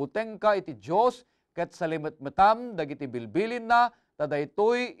agbuteng ka iti Dios ket salimetmetam dagiti bilbilin na ta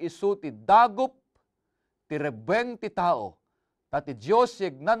daytoy isu ti dagup ti rebeng ti tao ta ti Dios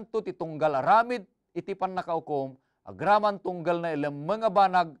yegnanto ti tunggal aramid iti pannakaukom agraman tunggal na ilang mga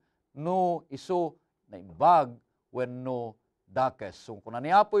banag no isu na imbag wenno dakes. So kuna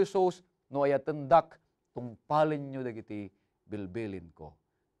ni Apo Isus no ayatendak tungpalin nyo dagiti bilbilin ko.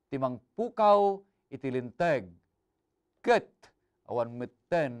 Timang pukaw iti linteg ket awan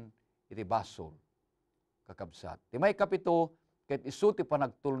metten iti basol kakabsat. Timay kapito ket isu ti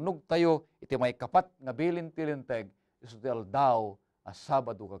panagtulnog tayo iti may kapat nga bilin ti linteg isu ti aldaw a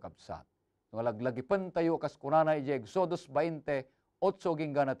Sabado kakabsat. Nga laglagipen tayo kas kunana iti Exodus 20 8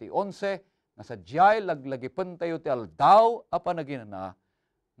 ginggana ti 11 nga sa diyay laglagipen tayo ti aldaw a panaginana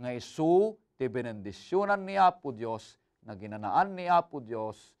nga isu ti benendisyonan ni Apo Dios nga ginanaan ni Apo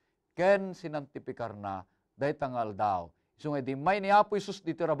Dios ken sinantipikar na daytang aldaw. Isu nga di may ni Apo Isus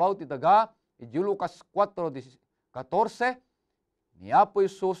diti rabaw ti daga iti Lucas 4:14 ni Apo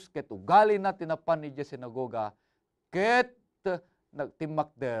Isus ket ugali na tinapan iti sinagoga ket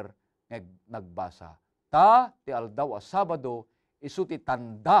nagtimakder nagbasa. Ta ti aldaw a Sabado isu ti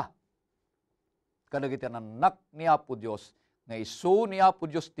tanda kadagiti anak ni Apo Dios nga isu ni Apo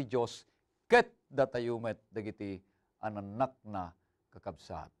Dios ti Dios ket datayumet dagiti ananak na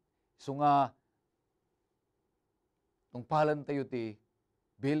kakabsat. Isu nga tungpalan tayo ti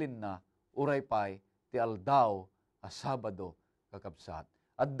bilin na uray pay ti aldaw a Sabado kakabsat.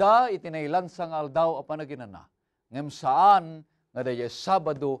 Adda itinailansa nga aldaw a panaginana ngem saan nga dayjay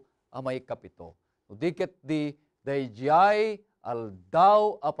Sabado a may kapito. Udiket di dayjay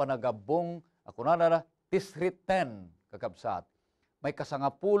aldaw a panagabong ako na tisrit 10 kakabsat. May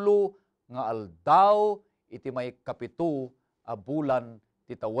kasangapulo nga aldaw iti may kapito a bulan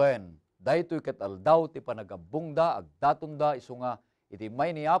ti tawen. Daytoy ket aldaw ti panagabungda agdatunda isu nga iti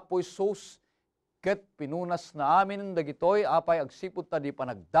may ni Apo Isus ket pinunas na amin dagitoy apay agsipud ta di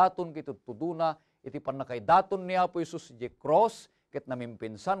panagdaton ket tuduna iti panakaidaton ni Apo Isus iti cross ket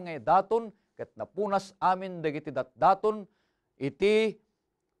namimpinsan nga daton ket napunas amin dagiti datdaton iti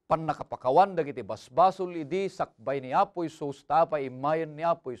pannakapakawan dagiti basbasol idi sakbay ni Apo Isus tapay imayen ni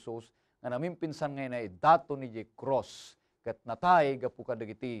Apo Isus nga namimpinsan nga naidaton ni cross ket natay gapu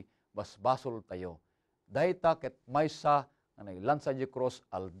kadagiti basbasol tayo. Dayta ket maysa nga nailansa di cross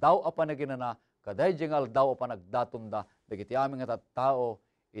aldaw a panaginana kaday jeng aldaw a panagdaton da dagiti amin nga tattao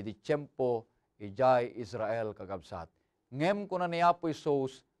idi tiempo ijay Israel kakabsat. Ngem kuna ni Apo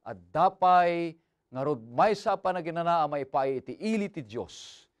Isus at dapay nga rod maysa panaginana a maipay iti ili ti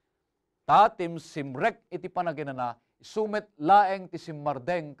Dios. Tatim simrek iti panaginana sumet laeng ti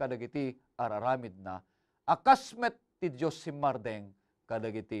simmardeng kadagiti araramid na akasmet ti Dios simmardeng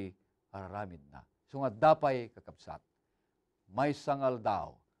kadagiti araramid na. So nga dapay kakabsat. Maysang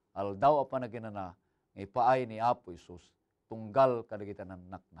aldaw a panaginana nga ipaay ni Apo Isus tunggal kadagiti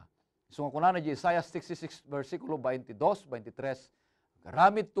nanak na. So nga kunana di Isaiah 66 versikulo 22, 23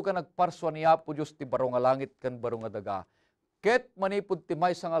 garamid to ka nagparswa ni Apo Dios ti baro nga langit ken baro nga daga. Ket manipud ti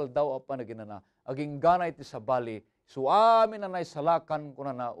maysang aldaw a panaginana aging ganay ti sabali so amin na naisalakan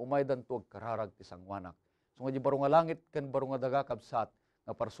kunana umaydan to agkararag ti sangwanak. So nga di baro nga langit ken baro nga daga kabsat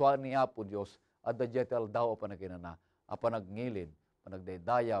nga parswa ni Apo Dios adda di ti aldaw a panaginana a panagnilin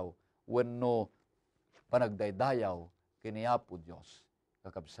panagdaydayaw wenno panagdaydayaw kini Apo Dios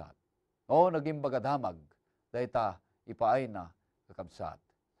kakabsat. O naging bagadamag dayta ipaay na kakabsat.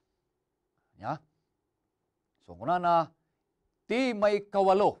 Ya? So kunana ti may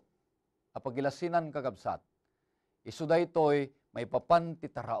kawalo apagilasinan kakabsat. Isu daytoy may papan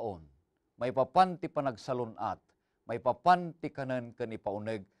ti taraon, may papan ti panagsalunat, may papan ti kanen ken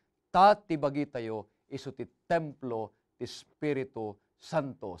ipauneg, ta ti bagi tayo isu ti templo ti Espiritu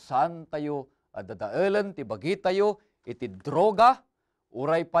Santo. Saan tayo adadaelen ti bagi tayo iti droga,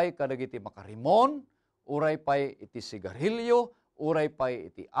 uray pay kadagiti makarimon, uray pay iti sigarilyo, uray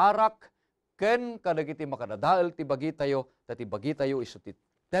pay iti arak, ken kadagiti makadadael ti bagi tayo, dati bagi tayo isu ti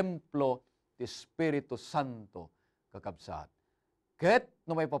templo ti Espiritu Santo kakabsat. Ket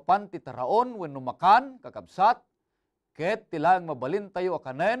no may papan ti taraon wenno makan kakabsat, ket tilang mabalin tayo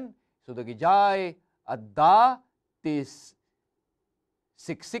akanen, so dagijay adda tis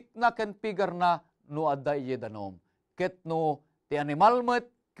siksik na ken pigar na no adda iye danom. Ket no ti animal met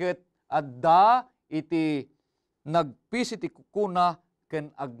ket adda iti nagpisi ti kukuna ken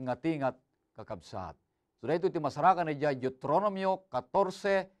agnatingat kakabsat. So dahito iti masarakan ni Jai Deuteronomio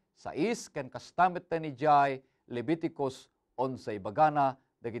 14:6 ken kastamit ni Jai Leviticus 11 bagana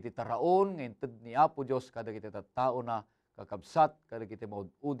dagiti taraon nga inted ni Apo Dios kadagiti tattao na kakabsat kadagiti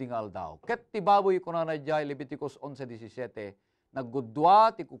maud-udi nga aldaw. Ket ti baboy kuna na Jai Leviticus 11:17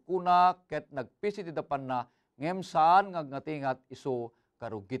 naggudwa ti kukuna ket nagpisi ti dapan na ngem saan nga agnatingat isu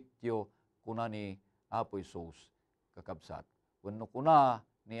karugityo kuna ni Apo Isus kakabsat. Wenno kuna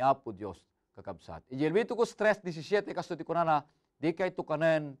ni Apo Dios kakabsat. Leviticus 3:17 kasto ti kunana di kay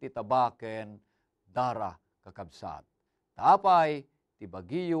tukanen ti tabaken dara kakabsat. Taapay ti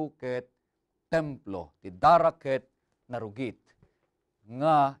bagiyo ket templo ti dara ket narugit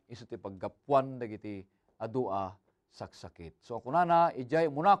nga isu ti paggapuan dagiti adua saksakit. So kunana ijay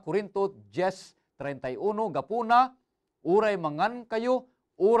muna Korinto 10:31 gapuna uray mangan kayo,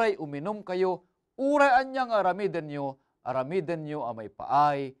 uray uminom kayo, uray anyang aramiden nyo amay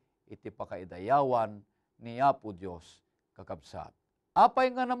paay iti pakaidayawan ni Apo Dios kakabsat.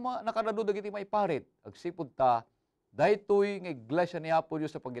 Apay nga nakadadudag iti may parit, agsipud ta, daytoy nga iglesia ni Apo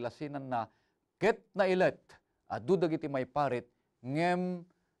Dios sa pagilasinan na ket na ilet, adudag iti may parit, ngem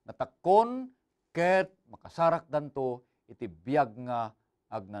natakon ket makasarak danto iti biag nga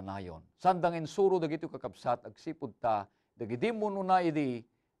agnanayon. Sandang insuro dagiti kakabsat, agsipud ta, dagiti mo na idi,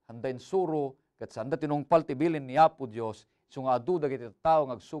 handa insuro, ket sanda tinungpal ti bilin ni Apo Dios, so nga adu dagiti tao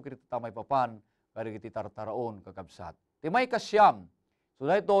nga agsukir iti tamay papan, kadagiti tartaraon kakabsat. Ti may kasyam, so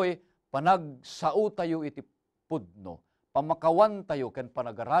daytoy panagsao tayo iti pudno, pamakawan tayo ken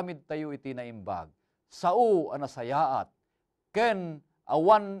panagaramid tayo iti naimbag, sao anasayaat, ken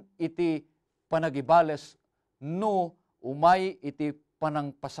awan iti panagibales no umay iti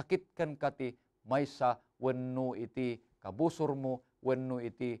panangpasakit ken kati maysa wenno iti kabusor mo wenno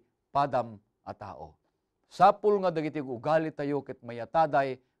iti padam a tao. Sapul nga dagiti ugali tayo ket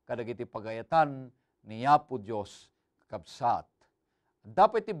mayataday kadagiti pagayatan ni Apo Dios kakabsat.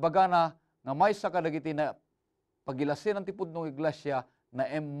 Dapat iti bagana nga maysa kadagiti na pagilasinan ti pudno iglesia na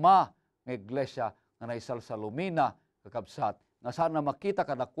emma nga iglesia nga naisalsalumina kakabsat. Nga saan na makita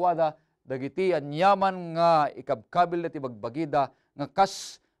kadakwada dagiti anyaman nga ikabkabil ti bagbagida nga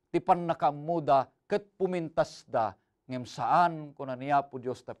kas ti pannakamuda ket pumintas da ngem saan kuna ni Apo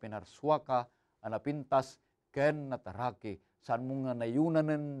Dios ta pinarswaka anapintas ken nataraki saan mo nga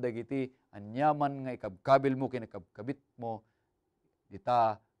nayunanen dagiti anyaman nga ikabkabil mo ken ikabkabit mo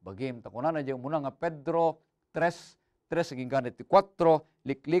dita bagim ta kunana diyan muna nga Pedro 3:3 aging ganit ti 4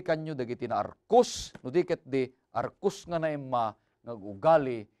 liklikan nyo dagiti na arkus no diket di arkus nga naimma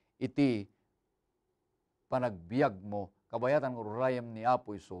ngagugali iti panagbiag mo kabayatan ng urayam ni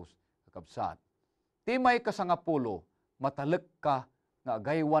Apo Isus kakabsat. Ti may kasangapulo matalek ka nga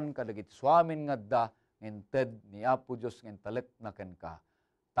agaywan ka dagiti suamin nga da ngented ni Apo Dios ngentalek na ken ka.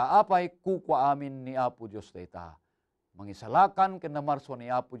 Taapay kukwa amin ni Apo Dios dayta. Mangisalakan ken namarso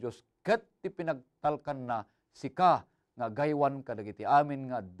ni Apo Dios ket ti pinagtalkan na sika nga agaywan ka dagiti amin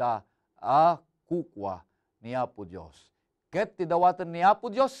nga da kukwa ni Apo Dios. Ket ti dawatan ni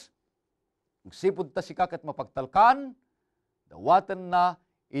Apo Dios magsipud ta sika ket mapagtalkan dawatan na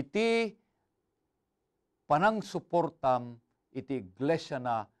iti panang suportam iti iglesia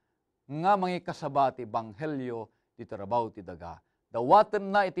na nga mangikasaba ti banghelyo ti tarabaw ti daga. Dawaten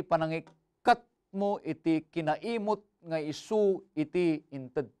na iti panangikat mo iti kinaimot nga isu iti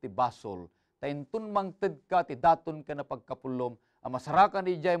inted ti basol. Taintun mangted ka ti daton ka na pagkapulom. Amasarakan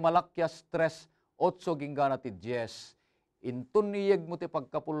ni jay malakyas 3:8 ginggana ti 10. Intun niyeg mo ti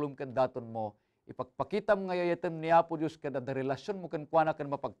pagkapulom ken daton mo. Ipagpakitam nga yayatem ni Apo Dios ken da relasyon mo ken kuana ken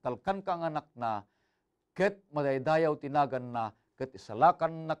mapagtalkan ka nga anak na ket madaydayaw tinagan na ket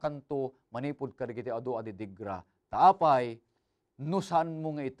isalakan na kanto manipod ka digiti adu adi digra. Taapay no saan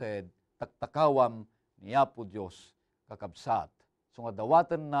mo nga ited taktakawam ni Apo Dios kakabsat. So nga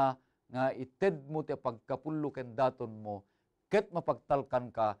dawaten na nga ited mo ti pagkapullo ken daton mo ket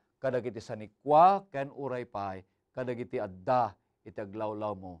mapagtalkan ka kadagiti sanikwa ken uray pay kadagiti adda iti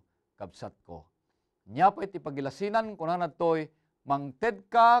aglawlaw mo kabsat ko. Nya pa iti pagilasinan kunan adtoy mangted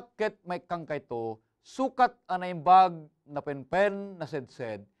ka ket may kang kayto sukat anaimbag na penpen na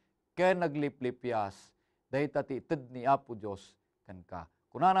sedsed ken nagliplipyas dayta ti ited ni Apo Dios ken ka.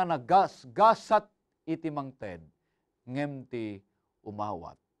 Kunana nagasgasat iti mangted ngem ti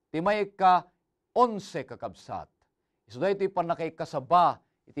umawat. Ti may ka 11 kakabsat. Isu daytoy panakaikasaba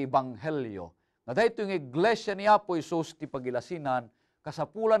iti ebanghelyo Nga dahito yung iglesia ni Apo Isus ti pagilasinan,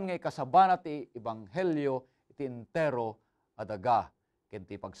 kasapulan nga kasabana ti ebanghelyo iti entero adaga. Ken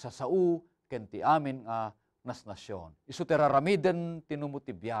ti pagsasau, ken ti amin nga nasnasyon. Isu ti raramiden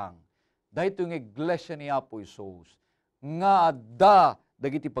tinumuti Biag. Dahito yung iglesia ni Apo Isus, nga adda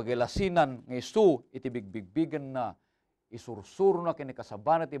dagiti pagilasinan nga isu iti bigbigbigan na isursuro na kini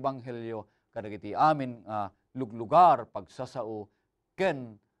kasabana ti ebanghelyo kadagiti amin nga luglugar pagsasao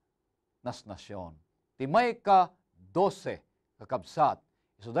ken nasnasyon. Timay ka 12 kakabsat.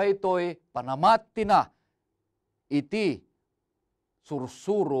 So daytoy panamati na iti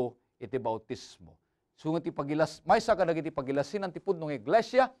sursuro iti bautismo. So iti pagilas maysa kadagiti pagilasinan ti pudno nga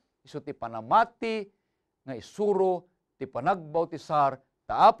iglesia isu ti panamati nga isuro ti panagbautisar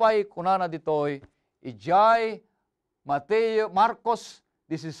taapay kunana ditoy ijay Mateo Marcos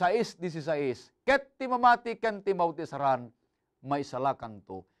 16:16 ket ti mamati ken ti bautisaran maisalakan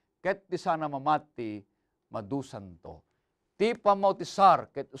to ket ti sana mamati madusan to. Ti pamautisar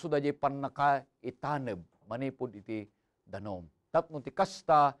ket usu dayjay pannaka itaneb manipud iti danom. Tapno ti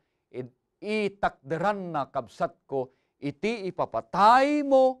kasta itakderan na kabsat ko iti ipapatay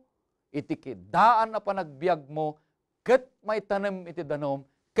mo iti kidaan na panagbiag mo ket may tanem iti danom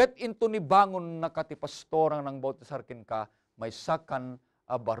ket into ni bangon na kati pastorang ng bautisar ken ka may sakan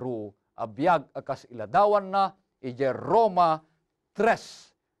a baro a biag akas iladawan na ije Roma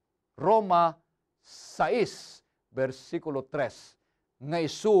 3 Roma 6 versikulo 3 nga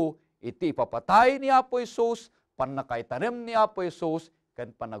isu iti ipapatay ni Apo Isus pannakaitanem ni Apo Isus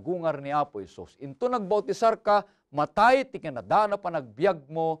ken panagungar ni Apo Isus. Into nagbautisar ka matay ti kinadana panagbiag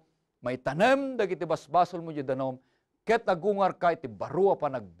mo may tanem dagiti basbasol mo iti danom ket agungar ka iti baro a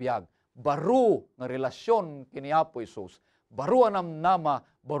panagbiag. Baro nga relasyon kini Apo Isus. Baro anamnama,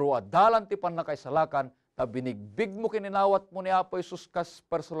 baro adalan ti pannakaisalakan ta binigbig mo kininawat mo ni Apo Isus kas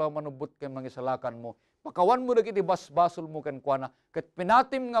persula manubot ken mangisalakan mo. Pakawan mo dagiti basbasol mo ken kuana ket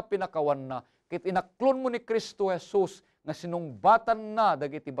pinatim nga pinakawan na ket inaklon mo ni Kristo Jesus nga sinungbatan na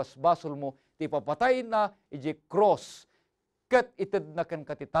dagiti basbasol mo ti papatay na iji cross ket ited na ken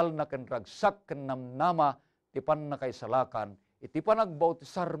katital na ken ragsak ken namnama ti pannakaisalakan iti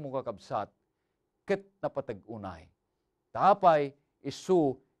panagbautisar mo kakabsat ket napatag-unay. Tapay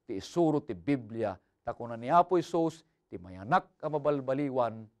isu ti isuro ti Biblia ta kunan ni Apo Isus ti mayanak a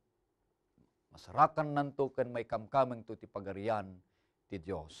mabalbaliwan masarakan nanto ken may kamkameng to ti pagarian ti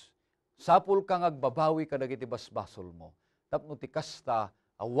Dios. Sapul kang agbabawi kadagiti basbasol mo. Tapno ti kasta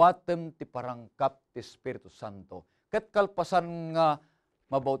awatem ti parangkap ti Espiritu Santo. Ket kalpasan nga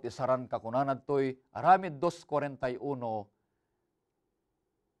mabautisaran ka kunanad toy aramid 2:41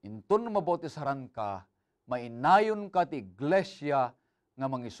 inton mabautisaran ka mainayon ka ti iglesia nga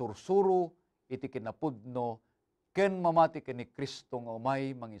mangisursuro iti kinapudno ken mamati ken ni Kristo nga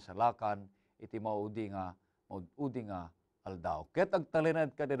umay mangisalakan iti maudi nga aldaw. Ket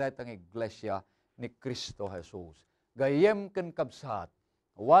agtalinad ka daytang iglesia ni Kristo Jesus. Gayem ken kabsat,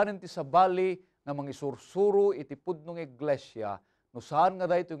 awanen ti sabali nga mangisursuro iti pudnong iglesia, no saan nga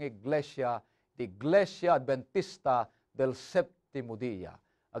daytong iglesia, ti Iglesia Adventista del Septimo Dia.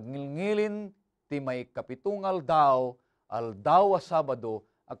 Agngilngilin ti may kapitungal daw, aldaw a Sabado,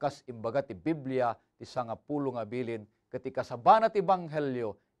 akas imbaga ti Biblia, ti 10 nga bilin, ketika sabana ti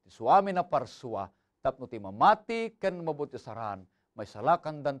Ebanghelyo, ti suami na parsua, tapno ti mamati ken mabutisaran, may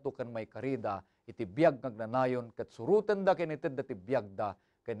salakan danto ken may karida, iti biag ngagnanayon, ket suruten da ken ited da ti biag da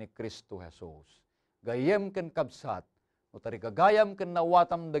ken ni Kristo Jesus. Gayem ken kabsat, no tarigagayam ken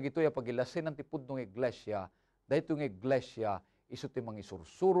nawatam dagitoy a pagilasin ti pudnong iglesia, daytong iglesia isu ti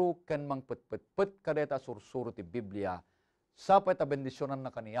mangisursuro ken mangpetpetpet kadeta sursuro ti Biblia. Sapay ta bendisyonan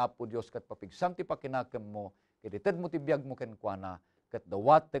na kaniapo Dios ket papigsam ti pakinakem mo, ket ited mo ti biag mo ken kuana, ket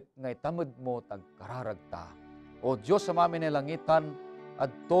dawatek nga itamed mo tagkararagta. O Dios sa mamin langitan,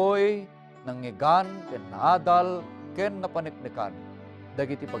 adtoy nangigan ken naadal ken napaniknikan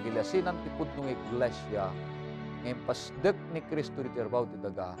dagiti pagilasinan ti pudnong iglesia ngayon pasdek ni Kristo iti erbaw ti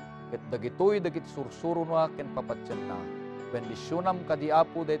daga ket dagitoy dagiti sursuro na ken papatyan na bendisyonam kadi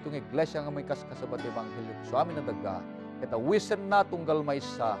Apo daytong iglesia nga may kaskasabat ebanghelyo so amin na daga ket awisen na tunggal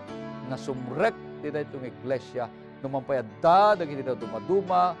maysa nga sumrek ti daytong iglesia numampayadda dagiti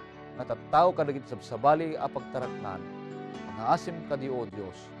dumaduma nga tattao kadagiti sabsabali a pagtaraknan pangaasim kadi o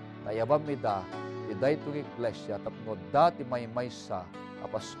Dios tayabam ida ti daytong iglesia tapno dati maymaysa a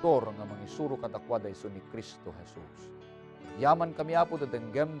pastor nga mangisuro kadakwada isu ni Kristo Jesus. Yaman kami Apo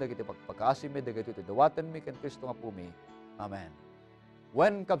dadenggem dagiti pagpakaasim mi dagiti dawaten mi ken Kristo nga pumi. Amen.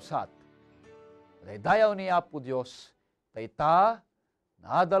 Wen kabsat daydayaw ni Apo Dios tayta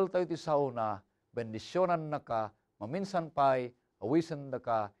naadal tayo ti sauna bendisyonan na ka maminsan pay awisen da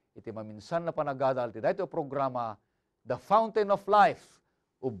ka iti maminsan na panagadal, ti dayto programa, The Fountain of Life,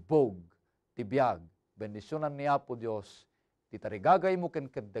 Ubbog, ti Biag. Bendisyonan ni Apo Dios, ti tarigagay mo ken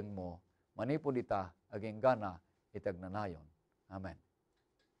keddeng mo, manipod ita, aging gana, itagnanayon. Amen.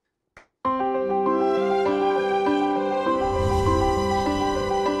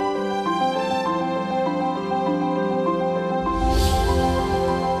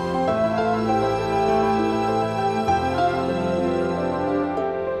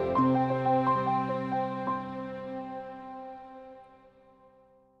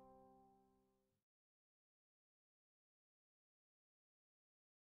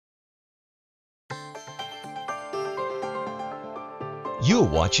 You're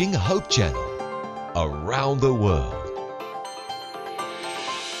watching Hope Channel, around the world.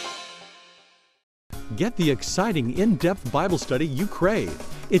 Get the exciting, in-depth Bible study you crave.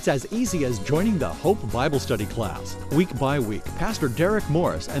 It's as easy as joining the Hope Bible Study class. Week by week, Pastor Derek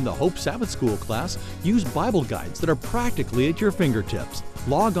Morris and the Hope Sabbath School class use Bible guides that are practically at your fingertips.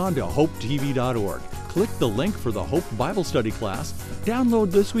 Log on to hopetv.org, click the link for the Hope Bible Study class,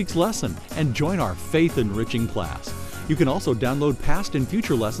 download this week's lesson, and join our faith-enriching class. You can also download past and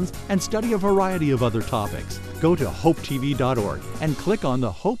future lessons and study a variety of other topics. Go to hopetv.org and click on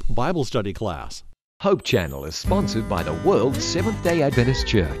the Hope Bible Study class. Hope Channel is sponsored by the World Seventh-day Adventist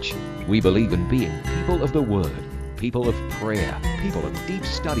Church. We believe in being people of the Word, people of prayer, people of deep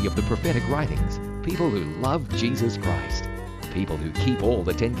study of the prophetic writings, people who love Jesus Christ, people who keep all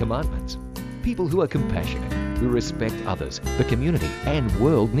the 10 Commandments, people who are compassionate, who respect others, the community, and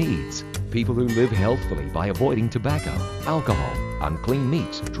world needs, people who live healthfully by avoiding tobacco, alcohol, unclean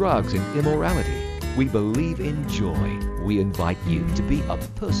meats, drugs, and immorality. We believe in joy. We invite you to be a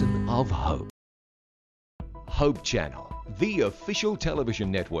person of hope. Hope Channel, the official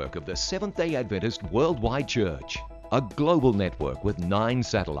television network of the Seventh-day Adventist Worldwide Church. A global network with 9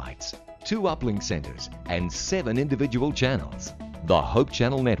 satellites, 2 uplink centers, and 7 individual channels. The Hope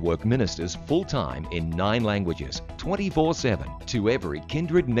Channel Network ministers full-time in 9 languages, 24/7, to every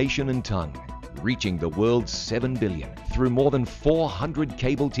kindred, nation, and tongue, reaching the world's 7 billion through more than 400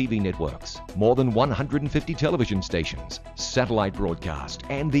 cable TV networks, more than 150 television stations, satellite broadcast,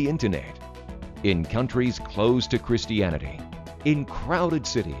 and the internet. In countries closed to Christianity, in crowded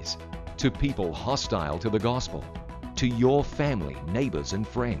cities, to people hostile to the gospel, to your family, neighbors, and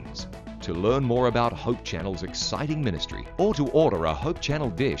friends. To learn more about Hope Channel's exciting ministry or to order a Hope Channel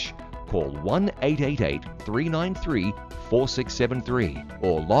dish, call 1-888-393-4673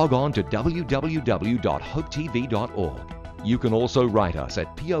 or log on to www.hopetv.org. You can also write us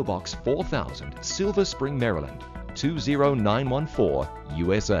at P.O. Box 4000, Silver Spring, Maryland, 20914,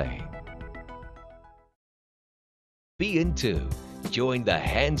 USA. Be in too. Join the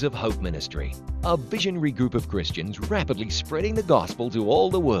Hands of Hope Ministry, a visionary group of Christians rapidly spreading the gospel to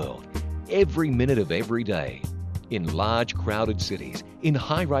all the world, every minute of every day. In large, crowded cities, in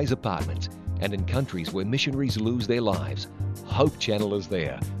high-rise apartments, and in countries where missionaries lose their lives, Hope Channel is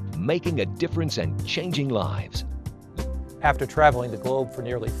there, making a difference and changing lives. After traveling the globe for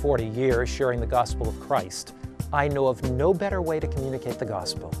nearly 40 years sharing the gospel of Christ, I know of no better way to communicate the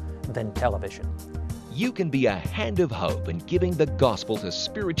gospel than television. You can be a hand of hope in giving the gospel to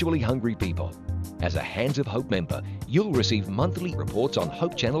spiritually hungry people. As a Hands of Hope member, you'll receive monthly reports on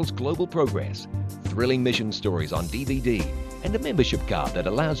Hope Channel's global progress, thrilling mission stories on DVD, and a membership card that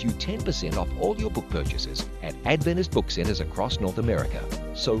allows you 10% off all your book purchases at Adventist book centers across North America.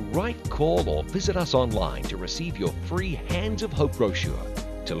 So write, call, or visit us online to receive your free Hands of Hope brochure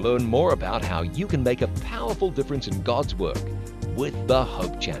to learn more about how you can make a powerful difference in God's work with the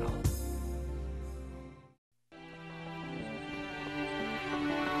Hope Channel.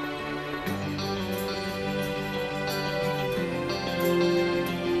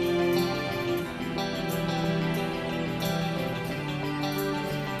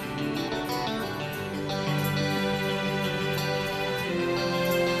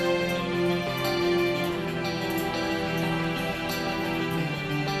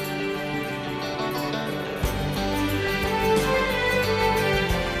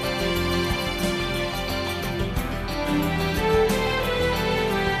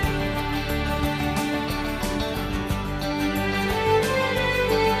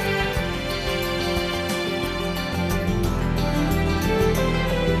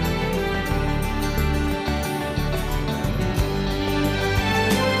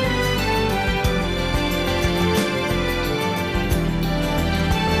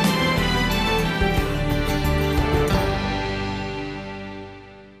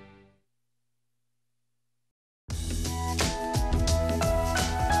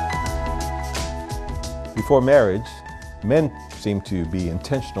 Before marriage, Men seem to be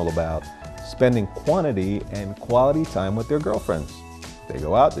intentional about spending quantity and quality time with their girlfriends. They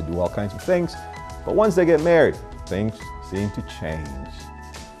go out, they do all kinds of things, but once they get married, things seem to change.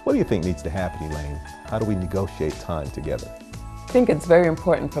 What do you think needs to happen, Elaine? How do we negotiate time together? I think it's very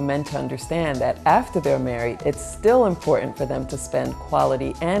important for men to understand that after they're married, it's still important for them to spend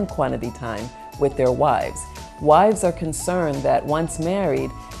quality and quantity time with their wives. Wives are concerned that once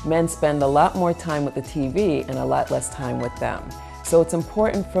married, men spend a lot more time with the TV and a lot less time with them. So it's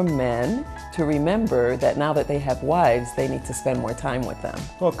important for men to remember that now that they have wives, they need to spend more time with them.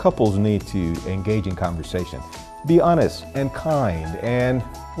 Well, couples need to engage in conversation. Be honest and kind and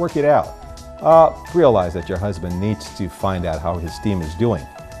work it out. Realize that your husband needs to find out how his team is doing,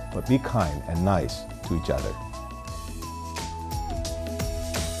 but be kind and nice to each other.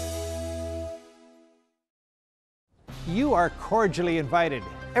 You are cordially invited.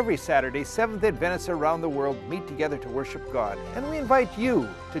 Every Saturday, Seventh-day Adventists around the world meet together to worship God, and we invite you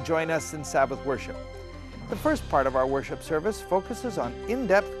to join us in Sabbath worship. The first part of our worship service focuses on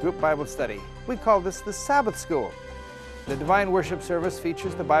in-depth group Bible study. We call this the Sabbath School. The Divine Worship service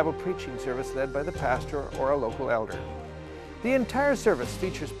features the Bible preaching service led by the pastor or a local elder. The entire service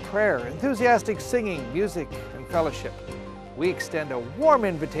features prayer, enthusiastic singing, music, and fellowship. We extend a warm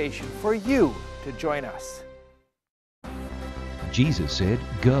invitation for you to join us. Jesus said,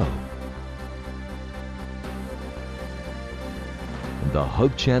 "Go." And the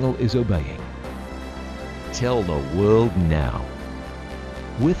Hope Channel is obeying. Tell the world now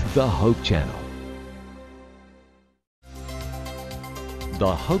with the Hope Channel.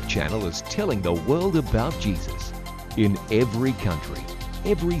 The Hope Channel is telling the world about Jesus in every country,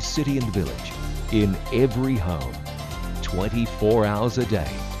 every city and village, in every home, 24 hours a day.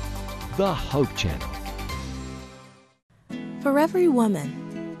 The Hope Channel. For every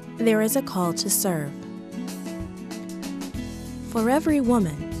woman, there is a call to serve. For every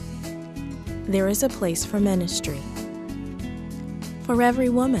woman, there is a place for ministry. For every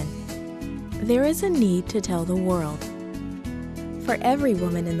woman, there is a need to tell the world. For every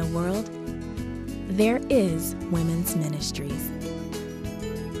woman in the world, there is women's ministries.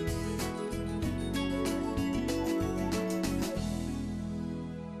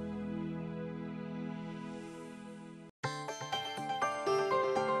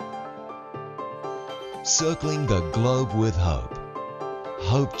 Circling the globe with hope.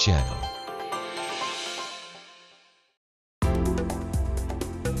 Hope Channel.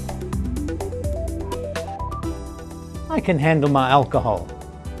 I can handle my alcohol.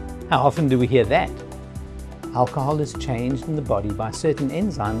 How often do we hear that? Alcohol is changed in the body by certain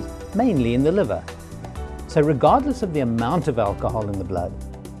enzymes, mainly in the liver. So regardless of the amount of alcohol in the blood,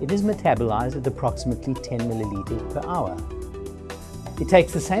 it is metabolized at approximately 10 milliliters per hour. It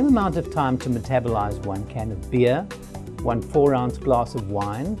takes the same amount of time to metabolize 1 can of beer, 1 4-ounce glass of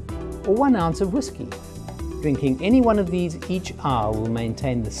wine, or 1 ounce of whiskey. Drinking any one of these each hour will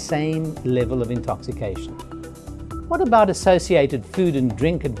maintain the same level of intoxication. What about associated food and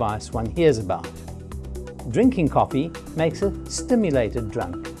drink advice one hears about? Drinking coffee makes a stimulated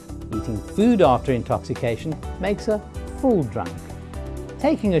drunk. Eating food after intoxication makes a full drunk.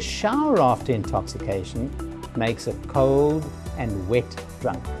 Taking a shower after intoxication makes a cold and wet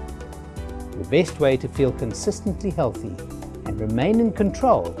drunk. The best way to feel consistently healthy and remain in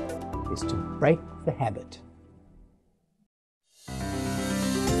control is to break the habit.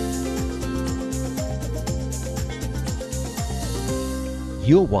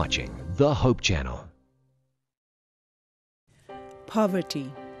 You're watching the Hope Channel.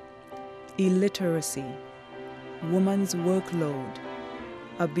 Poverty, illiteracy, woman's workload,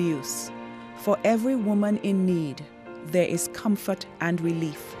 abuse. For every woman in need, there is comfort and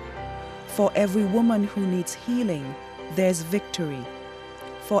relief. For every woman who needs healing, there's victory.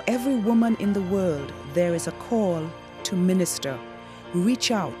 For every woman in the world, there is a call to minister.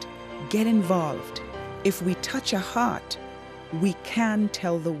 Reach out, get involved. If we touch a heart, we can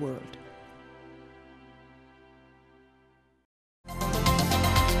tell the world.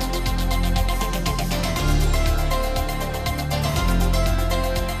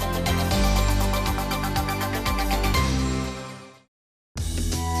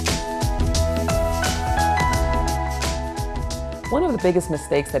 One of the biggest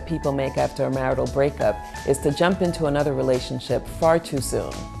mistakes that people make after a marital breakup is to jump into another relationship far too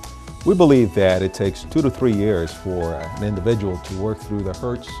soon. We believe that it takes 2 to 3 years for an individual to work through the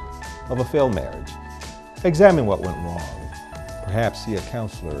hurts of a failed marriage. Examine what went wrong. Perhaps see a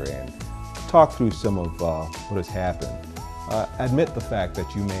counselor and talk through some of what has happened. Admit the fact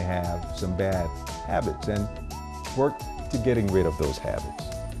that you may have some bad habits and work to getting rid of those habits.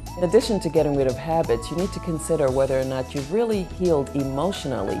 In addition to getting rid of habits, you need to consider whether or not you've really healed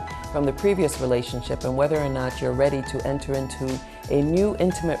emotionally from the previous relationship and whether or not you're ready to enter into a new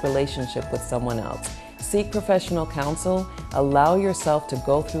intimate relationship with someone else. Seek professional counsel. Allow yourself to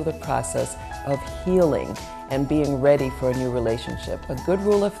go through the process of healing and being ready for a new relationship. A good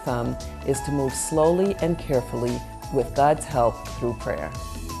rule of thumb is to move slowly and carefully with God's help through prayer.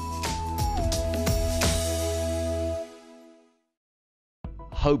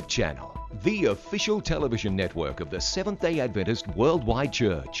 Hope Channel, the official television network of the Seventh-day Adventist Worldwide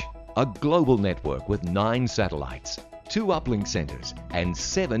Church. A global network with 9 satellites, 2 uplink centers, and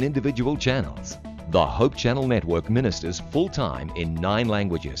 7 individual channels. The Hope Channel network ministers full-time in 9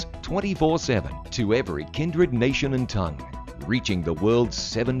 languages, 24/7, to every kindred, nation, and tongue, reaching the world's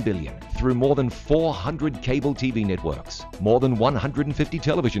 7 billion through more than 400 cable TV networks, more than 150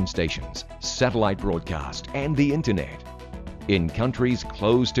 television stations, satellite broadcast, and the internet. In countries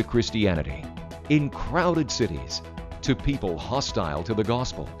closed to Christianity, in crowded cities, to people hostile to the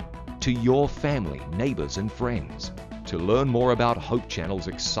gospel, to your family, neighbors, and friends. To learn more about Hope Channel's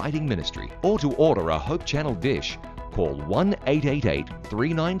exciting ministry or to order a Hope Channel dish, call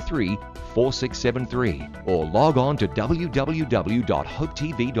 1-888-393-4673 or log on to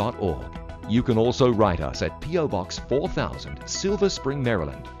www.hopetv.org. You can also write us at P.O. Box 4000, Silver Spring,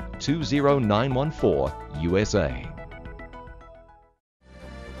 Maryland, 20914, USA.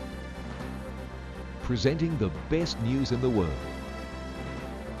 Presenting the best news in the world.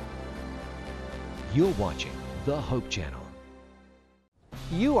 You're watching the Hope Channel.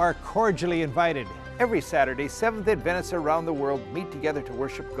 You are cordially invited. Every Saturday, Seventh-day Adventists around the world meet together to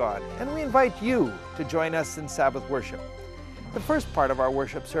worship God, and we invite you to join us in Sabbath worship. The first part of our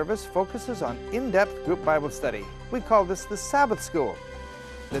worship service focuses on in-depth group Bible study. We call this the Sabbath School.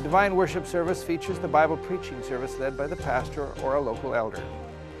 The Divine Worship Service features the Bible preaching service led by the pastor or a local elder.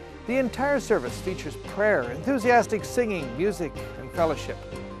 The entire service features prayer, enthusiastic singing, music, and fellowship.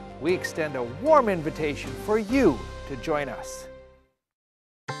 We extend a warm invitation for you to join us.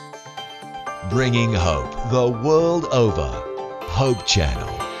 Bringing hope the world over. Hope Channel.